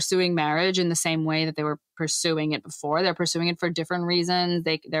not pursuing marriage in the same way that they were pursuing it before. They're pursuing it for different reasons.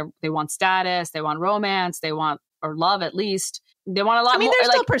 They want status, they want romance, or love at least. They want a lot more. They're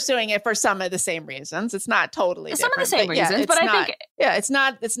still pursuing it for some of the same reasons. It's not totally some different. Some of the same reasons, but I think it's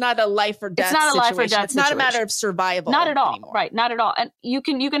not a life or death. It's not a life or death. It's not a matter of survival. Not at all. Anymore. Right. Not at all. And you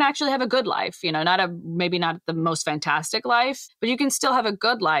can actually have a good life. Maybe not the most fantastic life, but you can still have a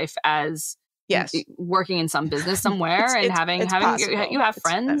good life as working in some business somewhere and having you have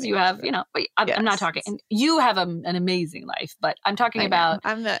friends. You have But I'm not talking. And you have an amazing life, but I'm talking about.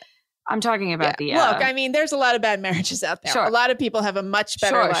 I'm talking about the... Look, there's a lot of bad marriages out there. Sure. A lot of people have a much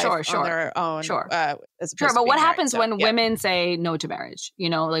better life on their own. Sure. But what happens when women say no to marriage?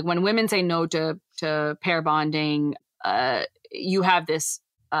 Like when women say no to pair bonding, you have this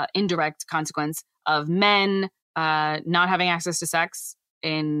indirect consequence of men not having access to sex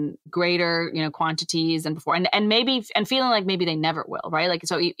in greater quantities than before, and feeling like maybe they never will, right? Like,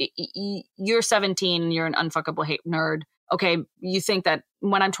 so you're 17 and you're an unfuckable hate nerd. Okay, you think that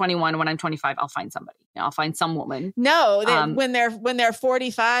when I'm 21, when I'm 25, I'll find somebody. I'll find some woman. No, when they're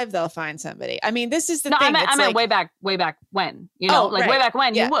 45, they'll find somebody. This is the thing. I meant way back when. Way back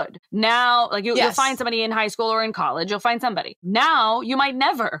when you would. Now, like you'll find somebody in high school or in college. You'll find somebody. Now you might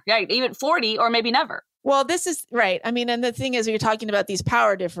never, right? Even 40 or maybe never. Well, this is right. And the thing is, you're talking about these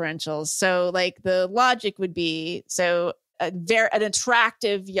power differentials. So, like the logic would be an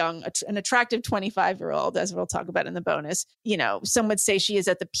attractive 25-year-old, as we'll talk about in the bonus, some would say she is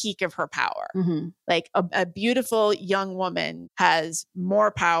at the peak of her power. Mm-hmm. Like a beautiful young woman has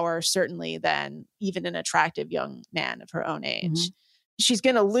more power, certainly, than even an attractive young man of her own age. Mm-hmm. She's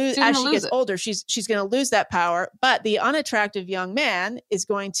going to lose as she gets older. She's going to lose that power. But the unattractive young man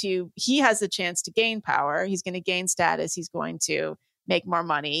he has the chance to gain power. He's going to gain status. He's going to make more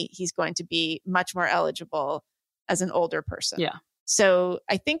money. He's going to be much more eligible as an older person. Yeah. So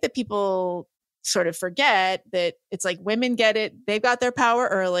I think that people sort of forget that it's like women get it. They've got their power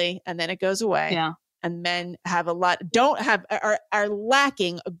early and then it goes away. Yeah. and men have are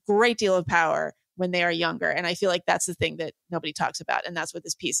lacking a great deal of power when they are younger. And I feel like that's the thing that nobody talks about. And that's what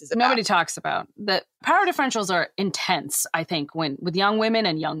this piece is about. Nobody talks about. The power differentials are intense, I think, with young women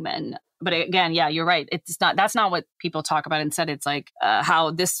and young men. But again, yeah, you're right. That's not what people talk about. Instead, it's like how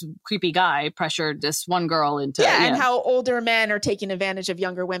this creepy guy pressured this one girl into. Yeah, and how older men are taking advantage of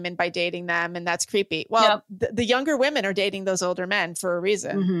younger women by dating them. And that's creepy. Well, the younger women are dating those older men for a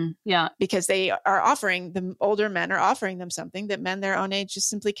reason. Mm-hmm. Yeah. Because the older men are offering them something that men their own age just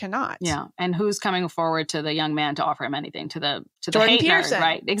simply cannot. Yeah. And who's coming forward to the young man to offer him anything? To the Jordan hate Peterson. Nerd,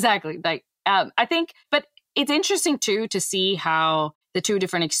 right? Exactly. Like, I think, but it's interesting too to see how the two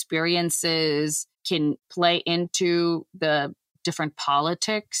different experiences can play into the different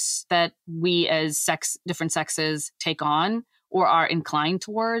politics that we as different sexes take on or are inclined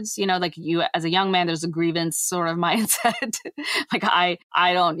towards. You know, like you as a young man, there's a grievance sort of mindset. Like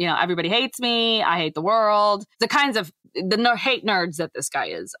I don't, you know, everybody hates me. I hate the world. The kinds of hate nerds that this guy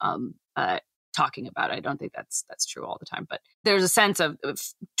is talking about. I don't think that's true all the time, but there's a sense of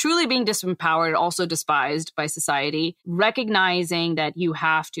truly being disempowered, also despised by society, recognizing that you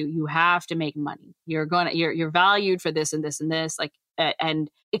have to make money. You're valued for this and this and this, like, and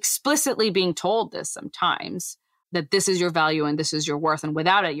explicitly being told this sometimes, that this is your value and this is your worth, and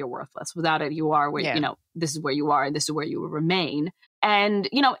without it, you're worthless. Without it, you are where, you know, this is where you are and this is where you will remain. And,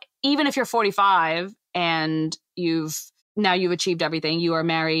 you know, even if you're 45 and you've achieved everything, you are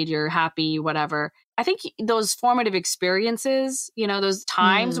married, you're happy, whatever. I think those formative experiences, you know, those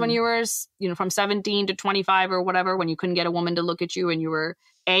times when you were, you know, from 17 to 25 or whatever, when you couldn't get a woman to look at you and you were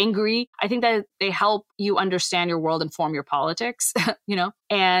angry, I think that they help you understand your world and form your politics, you know?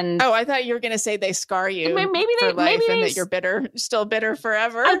 And I thought you were going to say they scar you for life and that you're still bitter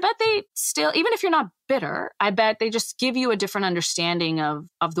forever. I bet they still, even if you're not bitter, I bet they just give you a different understanding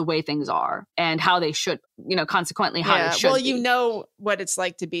of the way things are and how they should, you know, consequently how they should be. You know what it's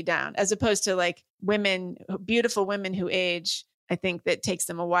like to be down, as opposed to like beautiful women who age. I think that takes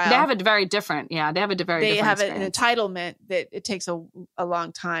them a while. They have a very different, different an entitlement that it takes a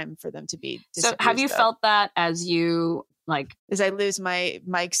long time for them to be disabused. So have you felt that as you as I lose my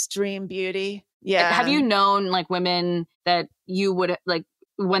extreme beauty? Yeah. Have you known like women that you would like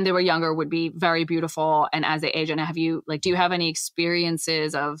when they were younger would be very beautiful, and as they age, and have you do you have any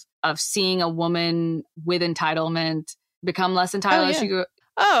experiences of seeing a woman with entitlement become less entitled as you grew?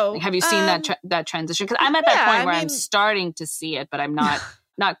 Have you seen that transition? Because I'm at that point where I'm starting to see it, but I'm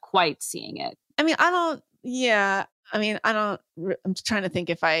not quite seeing it. I mean, I'm trying to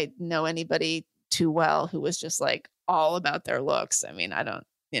think if I know anybody too well who was just like all about their looks. I mean, I don't,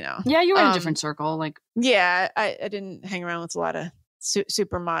 you know. Yeah, you were in a different circle. I didn't hang around with a lot of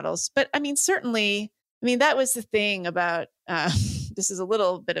supermodels, but I mean, certainly, that was the thing about, this is a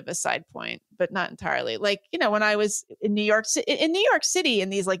little bit of a side point, but not entirely. Like, you know, when I was in New York City, in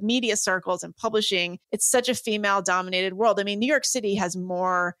these like media circles and publishing, it's such a female dominated world. I mean, New York City has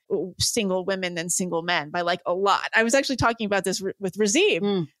more single women than single men by like a lot. I was actually talking about this with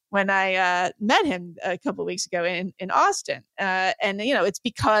Razib when I met him a couple of weeks ago in Austin. And, you know, it's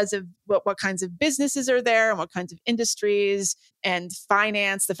because of what kinds of businesses are there and what kinds of industries and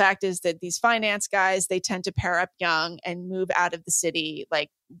finance. The fact is that these finance guys, they tend to pair up young and move out of the city, like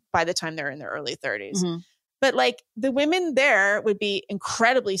by the time they're in their early 30s. Mm-hmm. But like the women there would be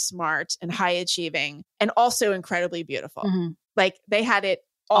incredibly smart and high achieving and also incredibly beautiful. Mm-hmm. Like they had it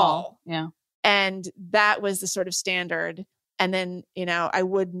all. Yeah. And that was the sort of standard. And then, you know, I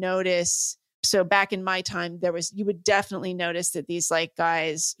would notice, so back in my time, you would definitely notice that these like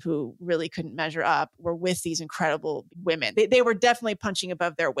guys who really couldn't measure up were with these incredible women. They were definitely punching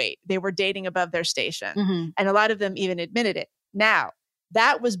above their weight. They were dating above their station. Mm-hmm. And a lot of them even admitted it. Now,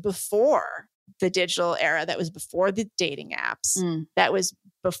 that was before the digital era. That was before the dating apps. That was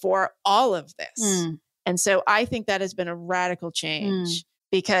before all of this. And so I think that has been a radical change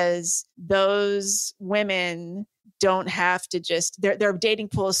because those women don't have to just, their dating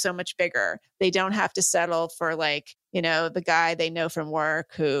pool is so much bigger. They don't have to settle for like, you know, the guy they know from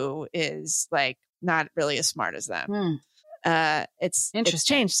work who is like not really as smart as them. It's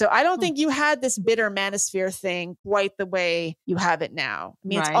changed. So I don't think you had this bitter manosphere thing quite the way you have it now. I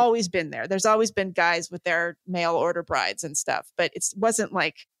mean, It's always been there. There's always been guys with their mail order brides and stuff, but it wasn't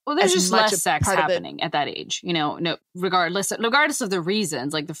like Well, there's as just much less a sex part of it. happening at that age, no, regardless of the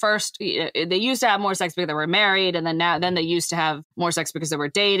reasons. Like the first, they used to have more sex because they were married, and then they used to have more sex because they were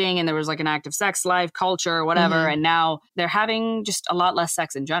dating, and there was like an active sex life, culture, or whatever. Mm-hmm. And now they're having just a lot less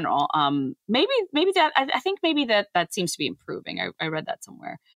sex in general. Maybe that I think maybe that seems to be improving. I read that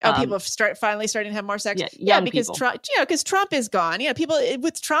somewhere. People finally starting to have more sex. Yeah, because people. because Trump is gone. People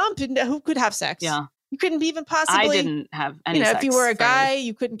with Trump, who could have sex? Yeah. You couldn't even possibly. I didn't have any sex. If you were a guy,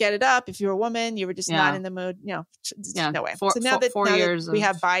 you couldn't get it up. If you were a woman, you were just not in the mood. No way. So now that we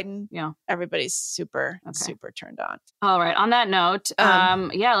have Biden, everybody's super turned on. All right. On that note,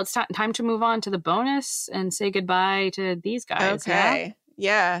 let's time to move on to the bonus and say goodbye to these guys. Okay.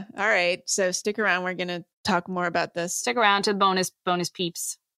 Yeah. All right. So stick around. We're going to talk more about this. Stick around to bonus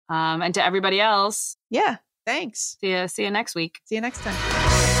peeps. And to everybody else. Yeah. Thanks. See you next week. See you next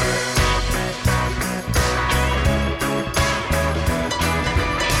time.